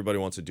front. Everybody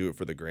wants to do it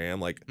for the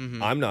gram. Like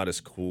I'm not as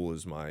cool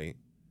as my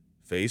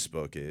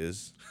Facebook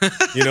is.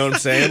 You know what I'm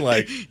saying?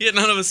 Like yeah,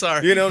 none of us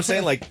are. You know what I'm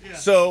saying? Like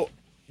so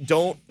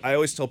I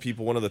always tell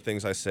people, one of the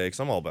things I say, because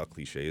I'm all about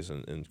cliches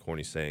and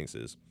corny sayings,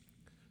 is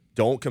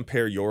don't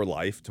compare your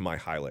life to my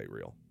highlight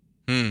reel.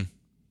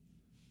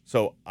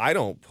 So I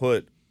don't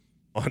put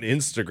on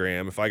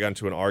Instagram if I got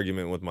into an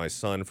argument with my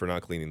son for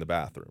not cleaning the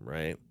bathroom,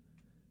 right?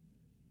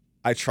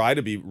 I try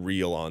to be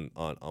real on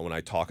when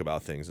I talk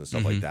about things and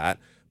stuff like that.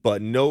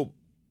 But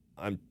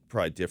I'm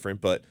probably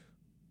different, but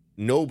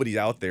nobody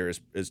out there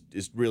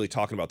is really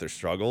talking about their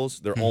struggles.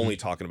 They're only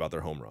talking about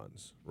their home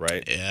runs,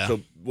 right? Yeah.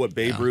 So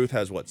Babe Ruth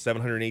has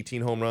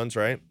 718 home runs,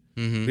 right?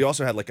 We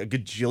also had like a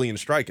gajillion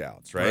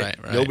strikeouts, right?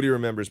 Right. Nobody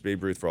remembers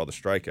Babe Ruth for all the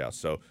strikeouts.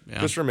 So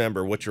just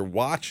remember what you're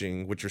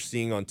watching, what you're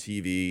seeing on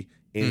TV,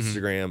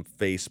 Instagram,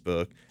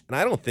 Facebook. And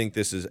I don't think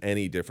this is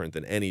any different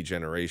than any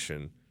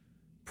generation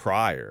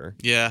prior.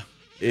 Yeah.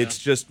 It's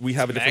just we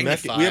have a different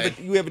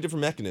we have a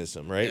different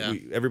mechanism, right? Yeah.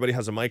 Everybody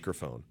has a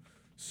microphone.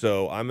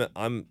 So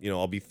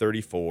I'll be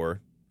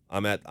 34.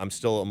 I'm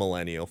still a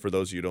millennial. For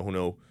those of you who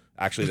know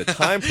actually the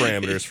time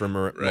parameters for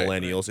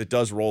millennials, it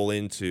does roll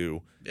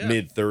into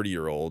mid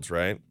 30-year-olds,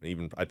 right?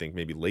 Even I think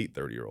maybe late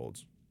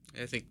 30-year-olds.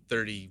 I think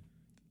 30.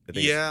 I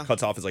think it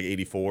cuts off as like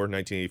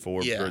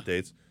 1984 birth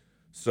dates.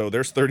 So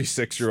there's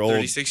 36-year-old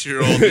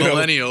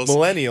millennials.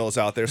 Millennials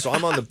out there. So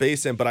I'm on the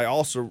base end, but I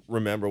also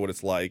remember what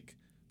it's like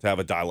to have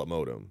a dial-up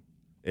modem.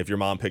 If your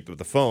mom picked up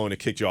the phone, it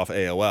kicked you off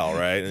AOL,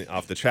 right? And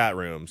off the chat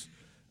rooms.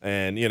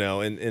 And,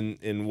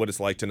 and what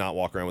it's like to not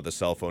walk around with a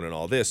cell phone and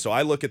all this. So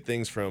I look at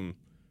things from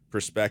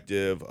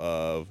perspective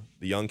of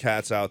the young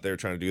cats out there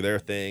trying to do their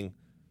thing,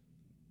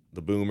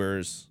 the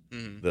boomers,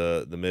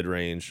 the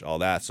mid-range, all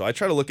that. So I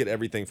try to look at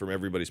everything from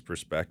everybody's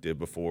perspective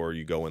before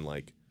you go and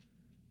like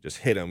just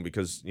hit them,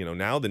 because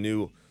now the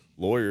new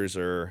lawyers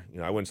are,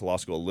 I went to law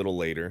school a little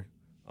later.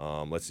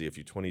 Let's see, if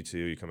you're 22,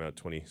 you come out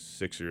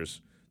 26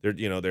 years.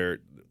 They're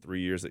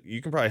 3 years.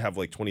 You can probably have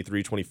like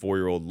 23,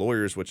 24-year-old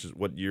lawyers, which is,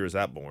 what year is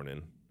that born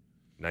in?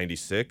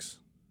 96?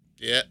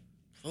 Yeah.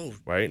 Oh,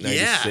 right?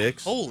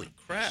 96? Yeah. Holy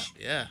crap.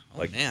 Yeah. Oh,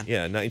 man.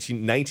 Yeah,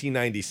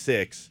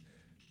 1996.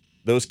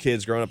 Those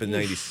kids growing up in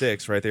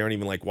 96, right? They aren't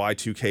even like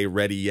Y2K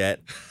ready yet.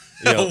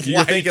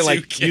 You're thinking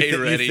like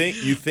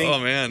you think oh,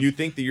 man. You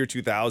think the year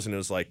 2000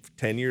 was like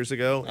 10 years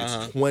ago.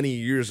 It's 20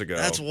 years ago.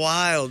 That's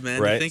wild,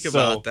 man. Right? To think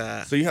about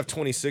that. So you have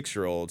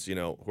 26-year-olds,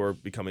 who are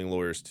becoming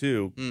lawyers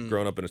too,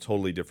 growing up in a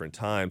totally different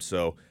time.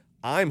 So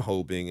I'm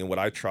hoping, and what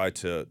I try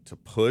to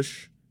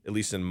push, at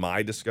least in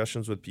my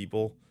discussions with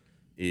people,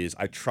 is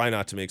I try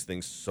not to make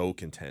things so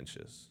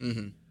contentious.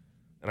 And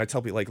I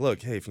tell people, like,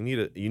 look, hey, if you need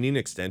an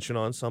extension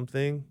on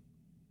something,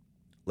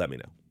 let me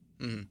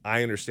know.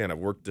 I understand. I've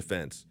worked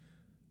defense.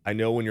 I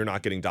know when you're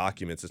not getting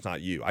documents, it's not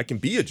you. I can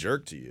be a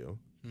jerk to you.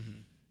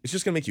 It's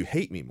just going to make you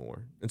hate me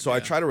more. And so I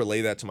try to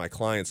relay that to my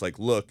clients. Like,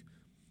 look,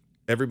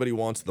 everybody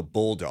wants the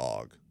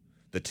bulldog,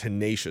 the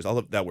tenacious, I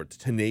love that word,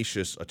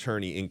 tenacious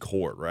attorney in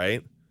court,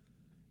 right?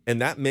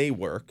 And that may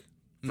work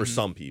for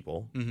some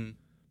people.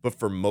 But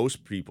for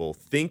most people,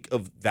 think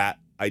of that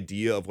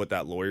idea of what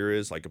that lawyer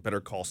is, like a Better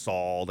Call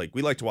Saul. Like,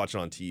 we like to watch it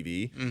on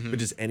TV. But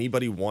does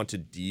anybody want to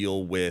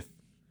deal with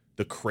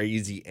the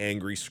crazy,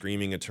 angry,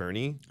 screaming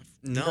attorney?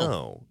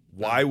 No.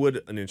 Why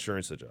would an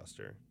insurance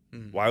adjuster?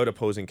 Why would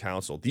opposing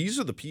counsel? These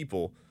are the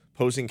people,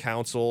 opposing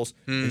counsels,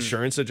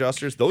 insurance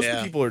adjusters. Those are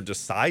the people who are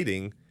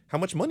deciding how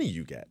much money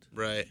you get.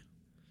 Right.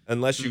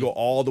 Unless you go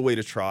all the way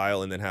to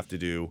trial and then have to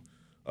do,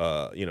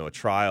 a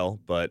trial.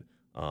 But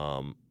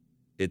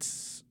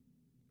it's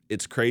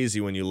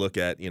crazy when you look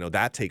at,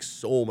 that takes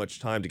so much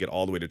time to get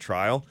all the way to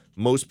trial.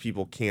 Most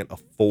people can't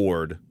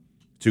afford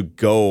to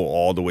go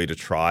all the way to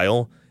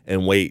trial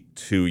and wait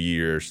 2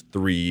 years,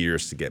 3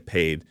 years to get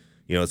paid.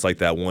 You know, it's like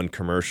that one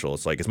commercial.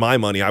 It's like, it's my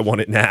money, I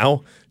want it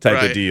now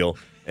type of deal.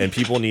 And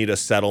people need a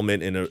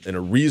settlement in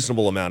a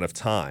reasonable amount of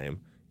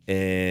time.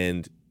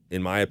 And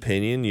in my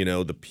opinion, you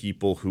know, the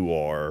people who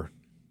are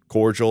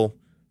cordial,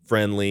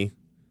 friendly,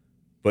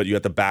 but you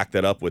have to back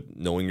that up with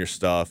knowing your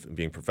stuff and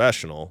being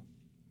professional,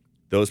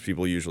 those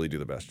people usually do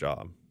the best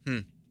job.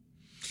 And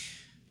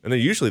they're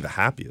usually the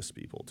happiest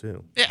people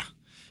too. Yeah.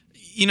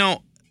 You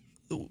know,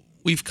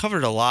 we've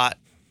covered a lot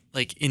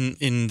like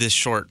in this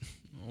short,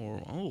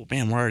 oh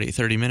man, we're already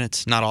 30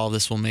 minutes. Not all of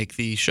this will make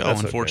the show,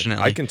 That's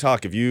unfortunately. okay. I can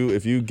talk if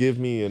you give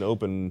me an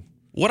open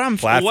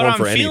platform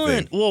for feeling,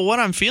 anything. Well, what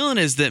I'm feeling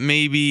is that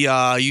maybe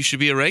you should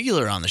be a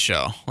regular on the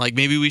show. Like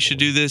maybe we should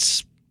do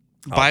this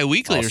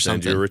bi-weekly I'll or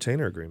send something. you a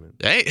retainer agreement.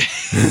 Hey.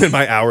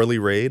 My hourly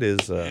rate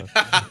is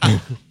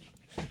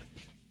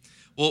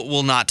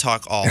We'll not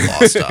talk all law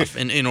stuff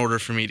in order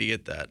for me to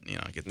get that,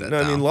 get that No,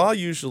 down. I mean, law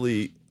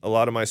usually, a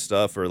lot of my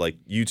stuff are like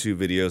YouTube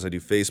videos. I do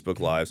Facebook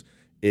Lives.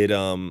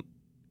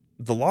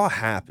 The law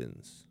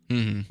happens,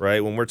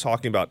 right? When we're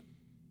talking about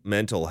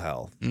mental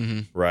health,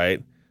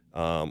 right?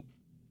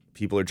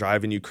 People are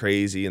driving you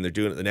crazy and they're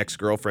doing it. The next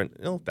girlfriend,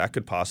 that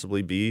could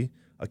possibly be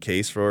a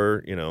case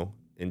for,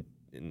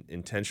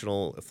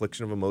 intentional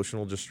affliction of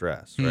emotional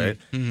distress, right?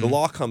 The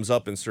law comes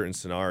up in certain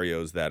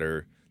scenarios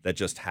that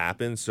just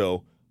happen.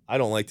 So I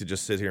don't like to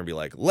just sit here and be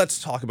like,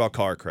 let's talk about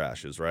car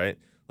crashes, right?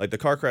 Like the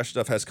car crash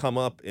stuff has come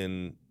up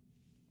in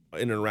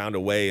and around a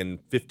way in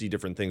 50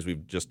 different things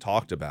we've just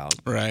talked about.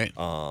 Right.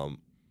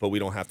 But we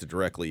don't have to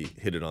directly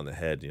hit it on the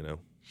head,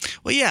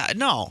 Well, yeah,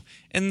 no.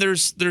 And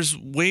there's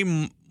way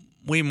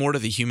more to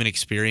the human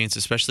experience,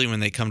 especially when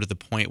they come to the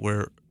point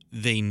where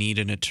they need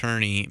an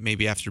attorney,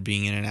 maybe after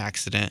being in an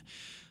accident.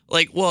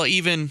 Like, well,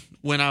 even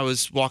when I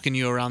was walking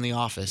you around the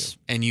office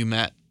and you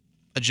met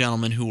a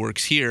gentleman who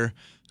works here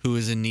who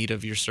is in need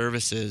of your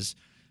services.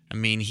 I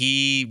mean,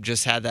 he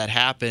just had that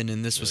happen,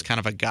 and this was kind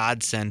of a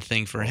godsend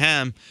thing for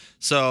him.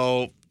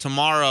 So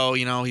tomorrow,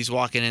 he's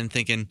walking in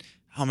thinking,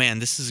 oh, man,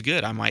 this is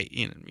good. I might,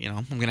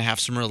 I'm going to have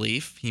some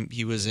relief.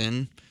 He was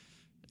in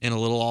a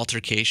little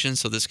altercation,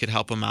 so this could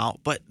help him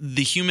out. But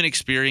the human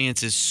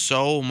experience is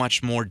so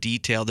much more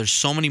detailed. There's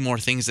so many more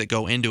things that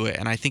go into it,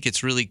 and I think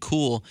it's really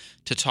cool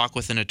to talk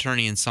with an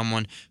attorney and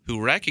someone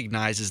who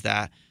recognizes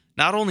that,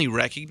 not only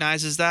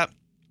recognizes that,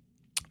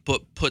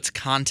 but puts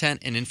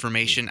content and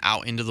information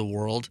out into the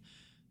world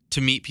to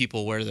meet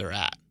people where they're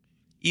at.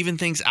 Even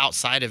things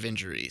outside of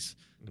injuries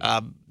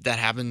that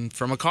happen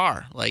from a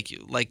car. Like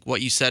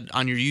what you said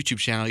on your YouTube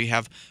channel, you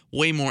have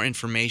way more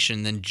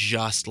information than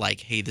just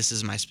like, hey, this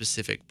is my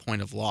specific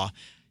point of law.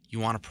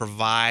 You want to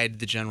provide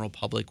the general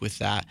public with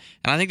that.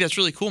 And I think that's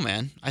really cool,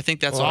 man. I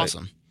think that's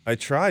awesome. I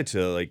try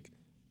to,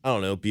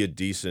 be a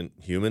decent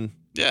human.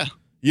 Yeah.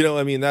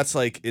 That's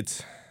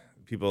it's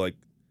people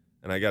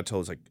and I got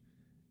told, it's like,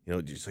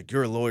 just like,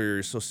 you're a lawyer,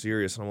 you're so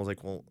serious. And I was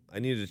like, well, I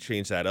needed to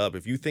change that up.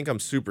 If you think I'm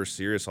super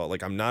serious,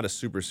 I'm not a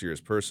super serious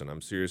person.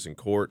 I'm serious in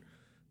court.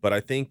 But I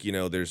think,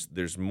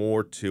 there's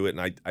more to it.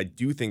 And I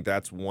do think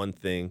that's one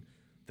thing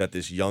that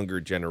this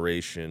younger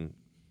generation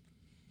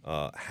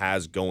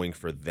has going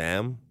for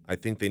them. I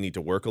think they need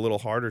to work a little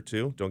harder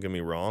too. Don't get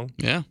me wrong.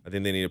 Yeah. I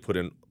think they need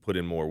to put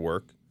in more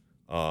work.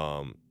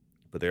 But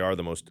they are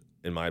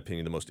in my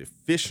opinion, the most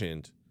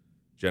efficient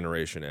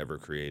generation ever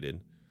created.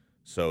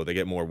 So they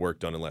get more work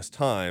done in less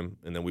time,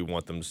 and then we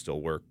want them to still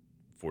work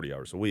 40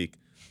 hours a week.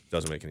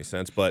 Doesn't make any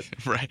sense. But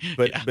right.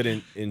 But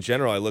in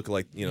general, I look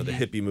like, the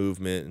hippie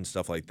movement and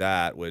stuff like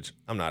that, which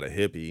I'm not a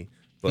hippie.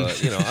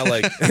 But, I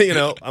like,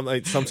 I'm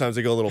like, sometimes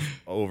I go a little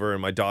over,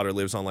 and my daughter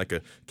lives on like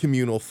a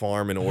communal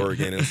farm in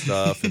Oregon and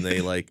stuff, and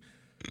they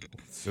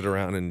sit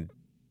around and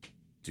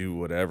do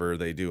whatever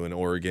they do in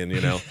Oregon,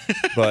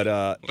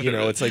 But,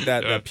 it's like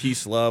that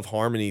peace, love,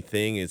 harmony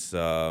thing. It's,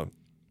 I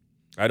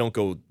don't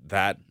go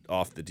that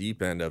off the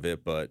deep end of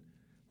it, but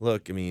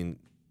look, I mean,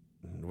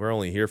 we're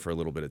only here for a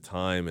little bit of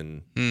time,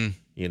 and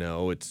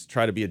it's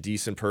try to be a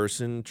decent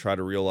person, try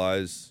to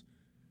realize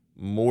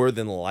more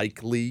than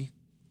likely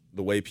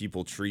the way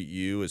people treat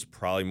you is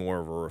probably more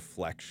of a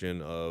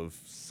reflection of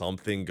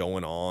something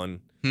going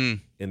on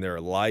in their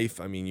life.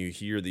 I mean, you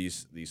hear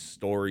these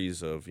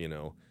stories of,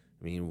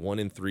 1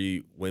 in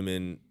 3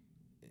 women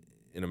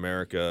in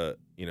America,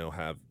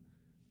 have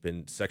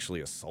been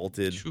sexually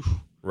assaulted,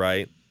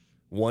 right?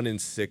 1 in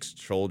 6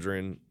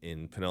 children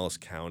in Pinellas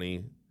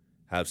County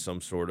have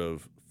some sort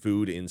of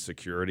food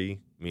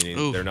insecurity,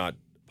 meaning they're not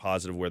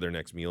positive where their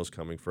next meal is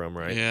coming from,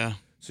 right? Yeah.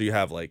 So you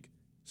have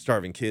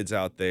starving kids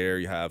out there.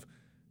 You have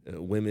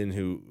women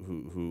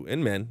who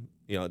and men.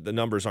 The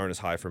numbers aren't as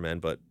high for men,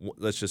 but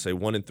let's just say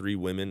 1 in 3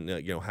 women,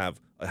 have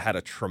had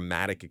a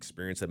traumatic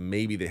experience that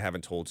maybe they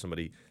haven't told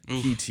somebody.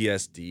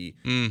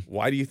 PTSD.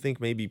 Why do you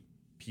think maybe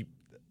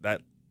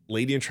that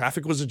lady in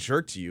traffic was a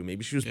jerk to you?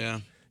 Maybe she was. Yeah.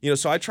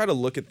 So I try to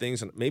look at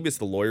things, and maybe it's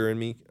the lawyer in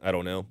me. I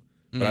don't know.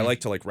 But I like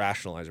to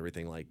rationalize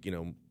everything.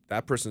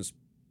 That person's,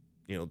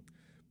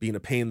 being a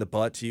pain in the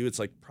butt to you.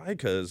 It's probably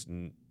because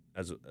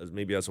as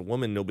maybe as a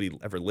woman, nobody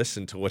ever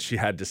listened to what she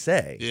had to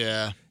say.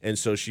 Yeah. And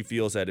so she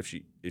feels that if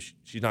she's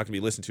not going to be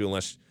listened to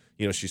unless,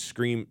 she's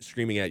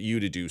screaming at you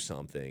to do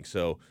something.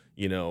 So,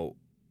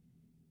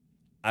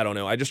 I don't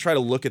know. I just try to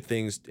look at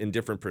things in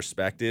different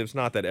perspectives.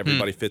 Not that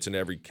everybody fits into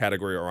every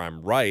category or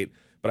I'm right,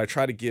 but I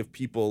try to give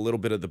people a little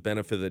bit of the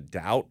benefit of the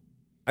doubt.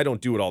 I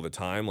don't do it all the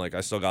time. Like,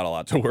 I still got a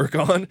lot to work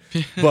on.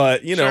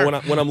 But, Sure.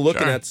 when I'm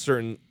looking at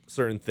certain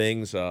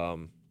things,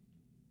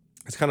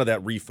 it's kind of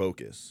that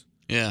refocus.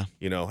 Yeah.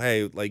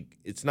 Hey, like,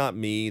 it's not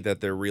me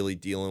that they're really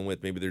dealing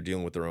with. Maybe they're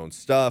dealing with their own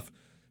stuff.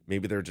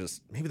 Maybe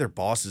their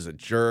boss is a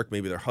jerk.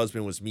 Maybe their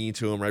husband was mean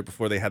to them right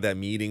before they had that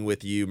meeting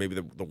with you. Maybe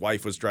the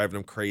wife was driving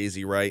them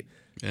crazy, right?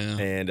 Yeah.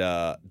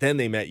 And then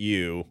they met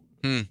you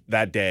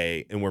that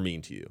day and were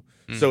mean to you.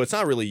 So it's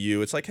not really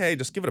you. It's like, hey,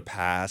 just give it a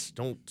pass.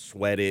 Don't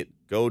sweat it.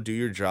 Go do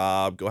your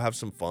job. Go have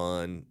some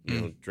fun.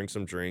 Drink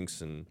some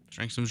drinks and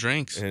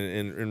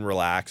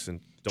relax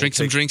and drink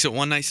some drinks at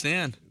One Night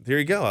Stand. There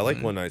you go. I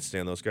like One Night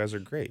Stand. Those guys are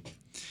great.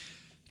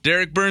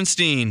 Derek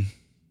Bernstein,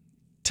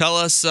 tell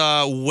us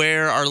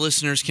where our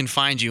listeners can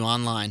find you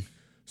online.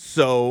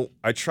 So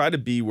I try to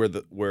be where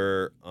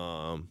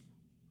I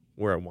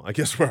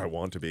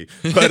want to be,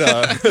 but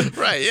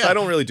right, yeah. I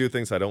don't really do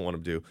things I don't want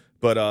to do.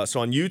 But so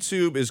on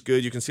YouTube is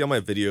good. You can see all my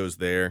videos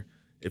there.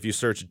 If you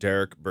search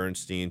Derek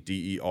Bernstein,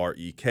 Derek,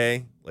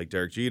 like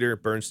Derek Jeter,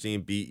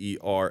 Bernstein,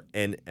 Bernstein.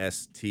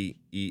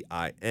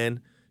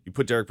 You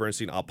put Derek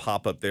Bernstein, I'll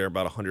pop up there,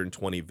 about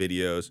 120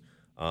 videos.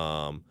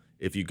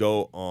 If you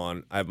go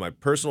on, I have my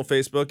personal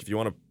Facebook. If you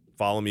want to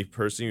follow me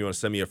personally, you want to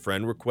send me a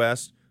friend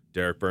request,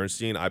 Derek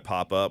Bernstein, I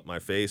pop up my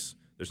face.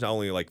 There's not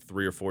only like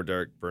 3 or 4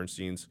 Derek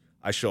Bernsteins.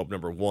 I show up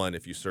number 1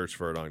 if you search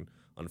for it on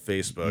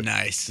Facebook.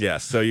 Nice. Yeah,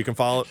 so you can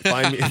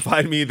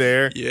find me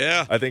there.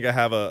 Yeah. I think I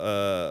have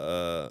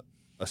a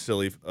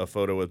silly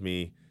photo with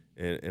me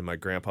in my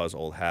grandpa's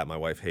old hat my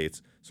wife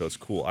hates, so it's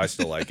cool. I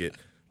still like it.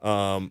 That's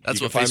you what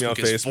can find me on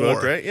Facebook,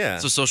 for. right? Yeah.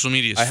 That's what social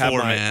media is for,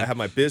 man. I have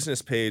my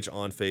business page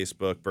on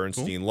Facebook,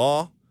 Bernstein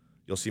Law.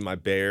 You'll see my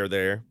bear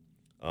there,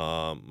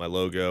 my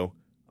logo.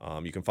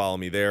 You can follow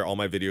me there. All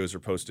my videos are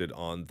posted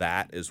on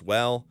that as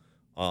well.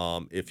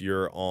 If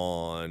you're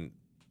on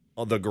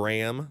the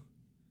gram,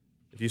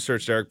 if you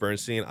search Derek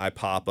Bernstein, I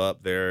pop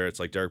up there. It's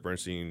like Derek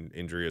Bernstein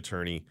injury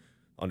attorney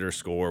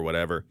 _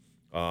 whatever.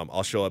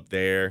 I'll show up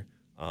there.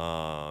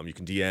 You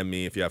can DM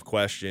me if you have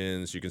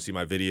questions. You can see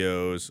my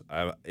videos. I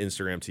have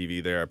Instagram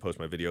TV there. I post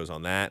my videos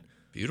on that.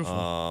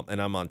 Beautiful.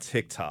 And I'm on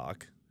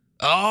TikTok.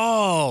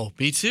 Oh,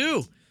 me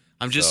too.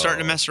 I'm just starting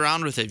to mess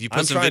around with it. You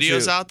put some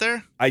videos out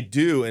there? I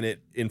do, and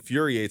it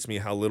infuriates me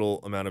how little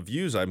amount of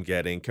views I'm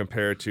getting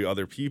compared to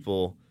other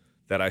people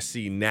that I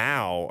see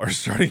now are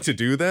starting to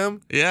do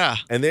them. Yeah.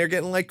 And they're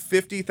getting like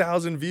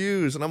 50,000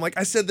 views. And I'm like,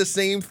 I said the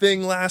same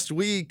thing last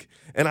week,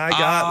 and I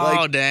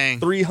got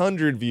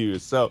 300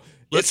 views. So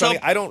it's funny.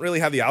 I don't really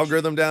have the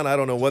algorithm down. I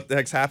don't know what the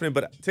heck's happening,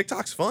 but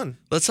TikTok's fun.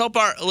 Let's help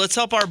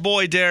our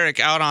boy Derek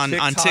out on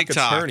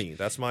TikTok. Attorney.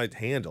 That's my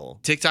handle.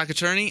 TikTok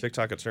attorney?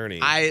 TikTok attorney.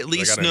 I at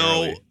least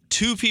know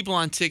 2 people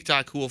on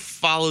TikTok who will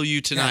follow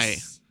you tonight.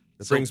 Yes.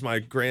 It brings my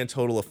grand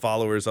total of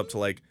followers up to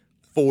like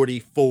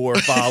 44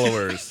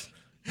 followers.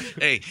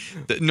 Hey,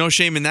 no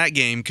shame in that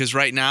game, because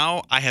right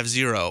now I have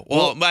 0.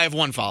 Well, I have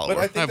 1 follower. But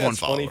I think that's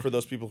funny for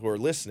those people who are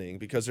listening,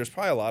 because there's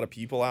probably a lot of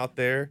people out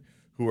there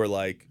who are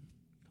like,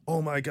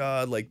 oh my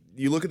God, like,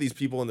 you look at these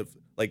people and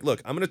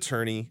look, I'm an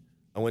attorney.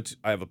 I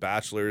have a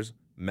bachelor's,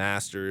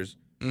 master's,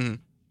 I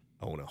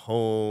own a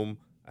home,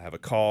 I have a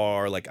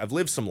car, like, I've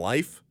lived some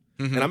life.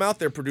 And I'm out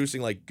there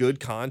producing like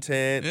good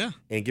content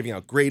and giving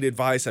out great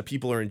advice that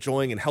people are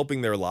enjoying and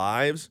helping their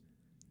lives.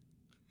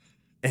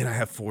 And I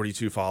have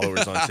 42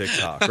 followers on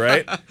TikTok,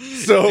 right?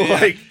 So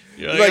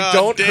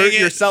don't hurt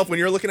yourself when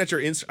you're looking at your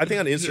Instagram. I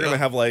think on Instagram I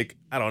have like,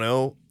 I don't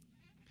know,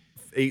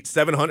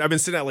 700. I've been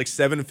sitting at like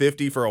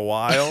 750 for a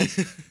while,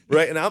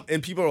 right?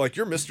 And people are like,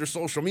 you're Mr.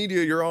 Social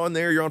Media. You're on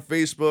there. You're on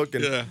Facebook,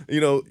 and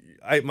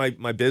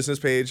my business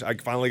page. I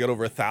finally got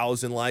over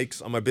 1,000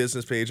 likes on my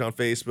business page on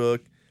Facebook,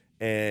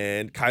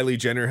 and Kylie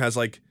Jenner has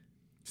like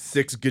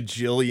 6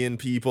 gajillion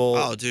people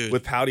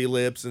with pouty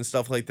lips and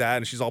stuff like that,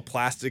 and she's all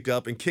plastic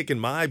up and kicking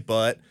my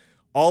butt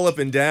all up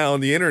and down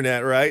the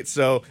internet, right?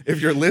 So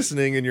if you're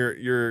listening and you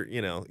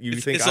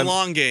think it's a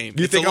long game.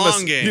 You think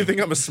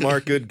I'm a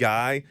smart, good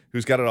guy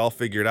who's got it all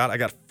figured out? I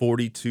got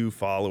 42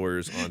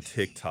 followers on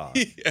TikTok,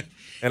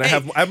 and I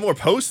have more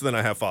posts than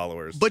I have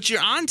followers. But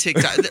you're on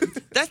TikTok.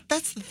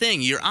 That's the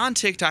thing. You're on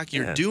TikTok.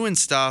 You're doing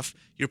stuff.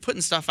 You're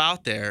putting stuff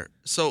out there.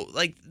 So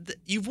like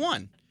you've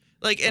won.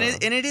 Like and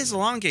it is a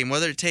long game.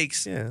 Whether it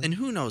takes and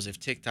who knows if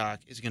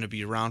TikTok is going to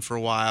be around for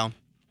a while.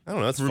 I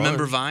don't know. It's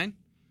Remember fun. Vine?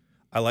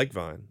 I like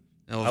Vine.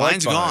 No,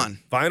 Vine's gone.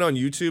 Vine on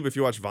YouTube, if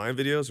you watch Vine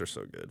videos, are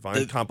so good.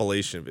 Vine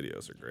compilation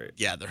videos are great.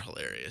 Yeah, they're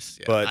hilarious.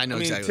 Yeah, but I know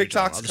exactly.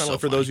 TikTok's kind of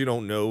for those who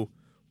don't know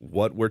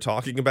what we're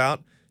talking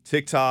about.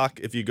 TikTok,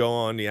 if you go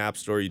on the App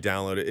Store, you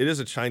download it. It is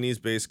a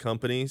Chinese-based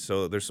company,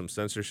 so there's some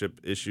censorship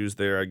issues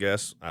there, I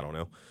guess. I don't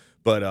know.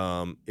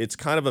 But it's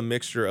kind of a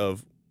mixture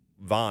of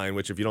Vine,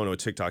 which if you don't know what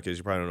TikTok is,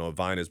 you probably don't know what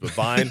Vine is, but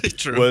Vine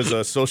True. was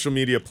a social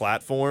media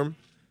platform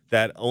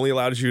that only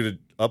allowed you to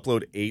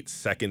upload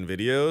 8-second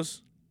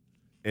videos.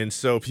 And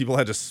so people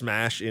had to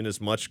smash in as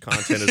much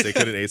content as they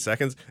could in 8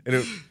 seconds.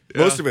 And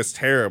most of it's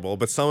terrible,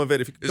 but some of it,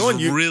 if you go on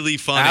YouTube, really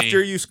funny.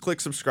 after you click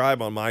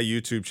subscribe on my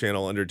YouTube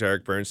channel under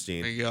Derek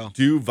Bernstein, There you go.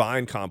 do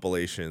Vine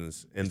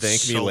compilations and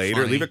thank me so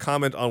later. funny. Leave a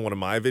comment on one of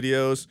my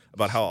videos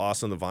about how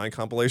awesome the Vine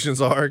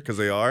compilations are, because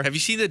they are. Have you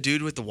seen the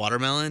dude with the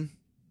watermelon?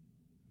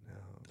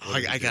 Oh,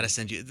 I gotta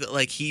send you.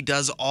 Like, he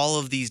does all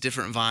of these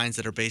different vines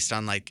that are based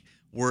on like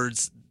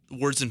words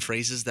and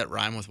phrases that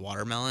rhyme with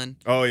watermelon.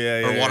 Oh yeah,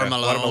 Or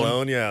watermelon.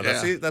 Watermelon, yeah.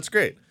 Yeah. See, that's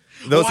great.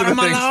 Those are the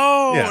things.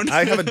 Watermelon! Yeah,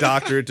 I have a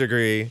doctorate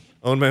degree,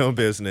 own my own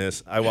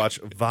business. I watch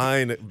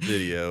Vine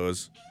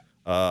videos.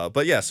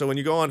 But yeah, so when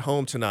you go on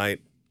Home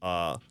Tonight,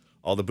 all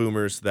the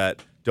boomers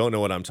that don't know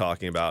what I'm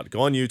talking about,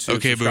 go on YouTube,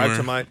 Okay,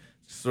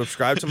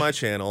 subscribe to my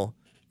channel,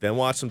 then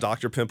watch some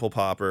Dr. Pimple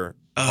Popper,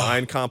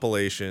 Vine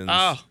compilations.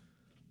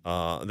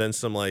 Then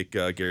some like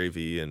Gary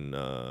V and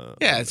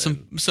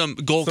some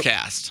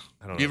Goalcast.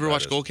 I don't know You ever what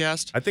watch that is.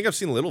 Goalcast? I think I've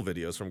seen little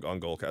videos from on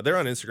Goalcast. They're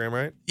on Instagram,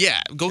 right?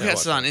 Yeah, Goalcast watch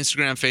is on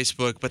Instagram,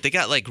 Facebook, but they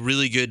got like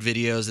really good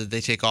videos that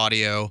they take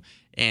audio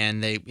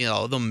and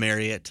they'll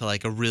marry it to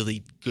like a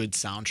really good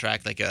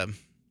soundtrack, like a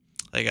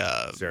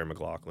Sarah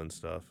McLachlan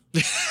stuff.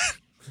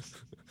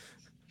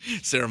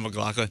 Sarah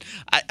McLachlan.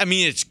 I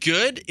mean, it's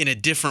good in a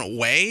different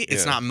way.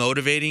 It's not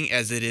motivating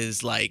as it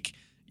is like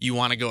you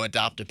want to go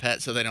adopt a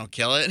pet so they don't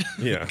kill it.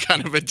 Yeah,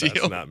 kind of a deal.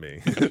 That's not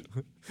me.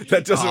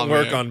 That doesn't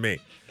work on me.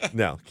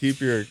 No,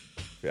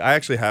 I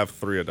actually have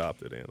 3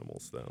 adopted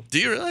animals though. Do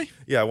you really?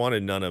 Yeah, I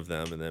wanted none of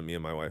them, and then me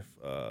and my wife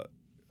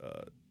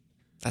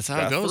That's how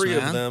got it goes, 3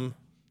 man. of them.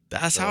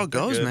 That's So how it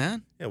they're goes, good.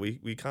 man. Yeah,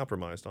 we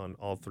compromised on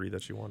all 3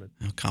 that she wanted.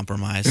 Oh,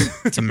 compromise.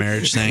 It's a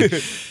marriage thing.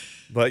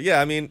 But yeah,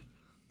 I mean,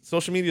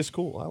 social media is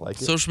cool. I like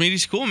it. Social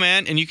media's cool,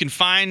 man. And you can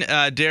find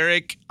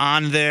Derek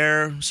on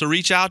there. So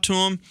reach out to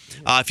him.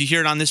 If you hear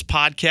it on this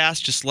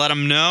podcast, just let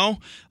him know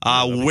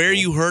where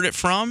you heard it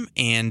from,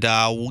 and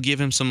we'll give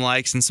him some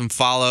likes and some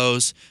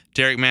follows.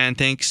 Derek, man,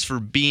 thanks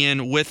for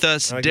being with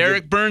us.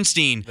 Derek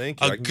Bernstein,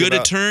 Thank you. a good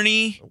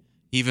attorney,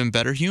 even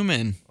better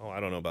human. Oh, I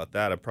don't know about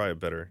that. I'm probably a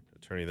better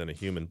attorney than a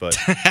human, but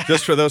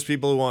just for those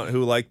people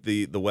who like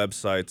the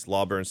websites,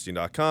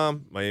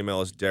 lawbernstein.com. My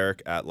email is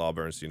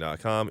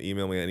derek@lawbernstein.com.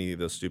 Email me any of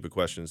those stupid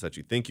questions that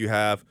you think you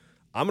have.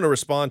 I'm going to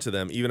respond to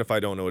them even if I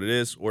don't know what it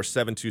is, or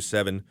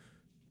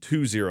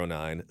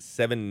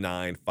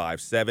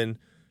 727-209-7957.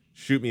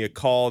 Shoot me a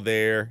call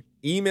there.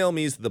 Email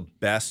me is the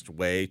best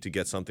way to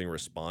get something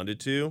responded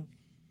to,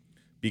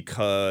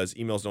 because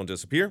emails don't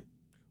disappear.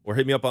 Or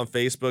hit me up on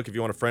Facebook. If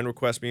you want to friend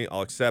request me, I'll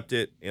accept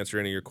it, answer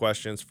any of your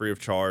questions free of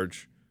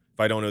charge.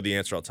 If I don't know the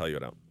answer, I'll tell you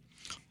it out.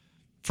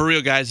 For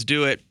real, guys,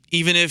 do it.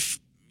 Even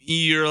if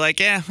you're like,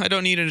 I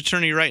don't need an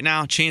attorney right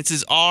now,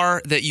 chances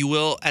are that you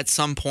will at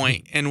some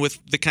point. And with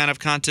the kind of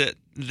content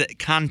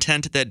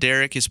that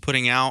Derek is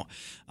putting out,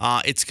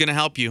 it's going to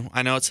help you.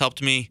 I know it's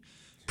helped me.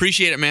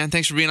 Appreciate it, man.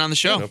 Thanks for being on the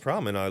show. Yeah, no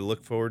problem. And I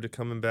look forward to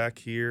coming back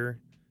here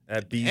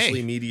at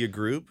Beasley Media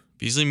Group.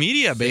 Beasley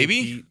Media,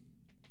 baby.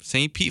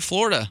 St. Pete,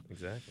 Florida.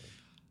 Exactly.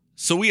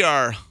 So we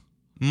are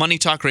Money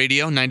Talk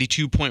Radio,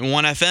 92.1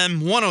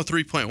 FM,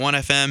 103.1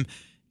 FM,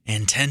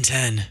 and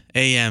 1010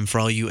 AM for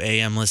all you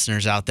AM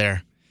listeners out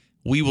there.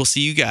 We will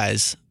see you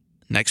guys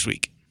next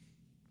week.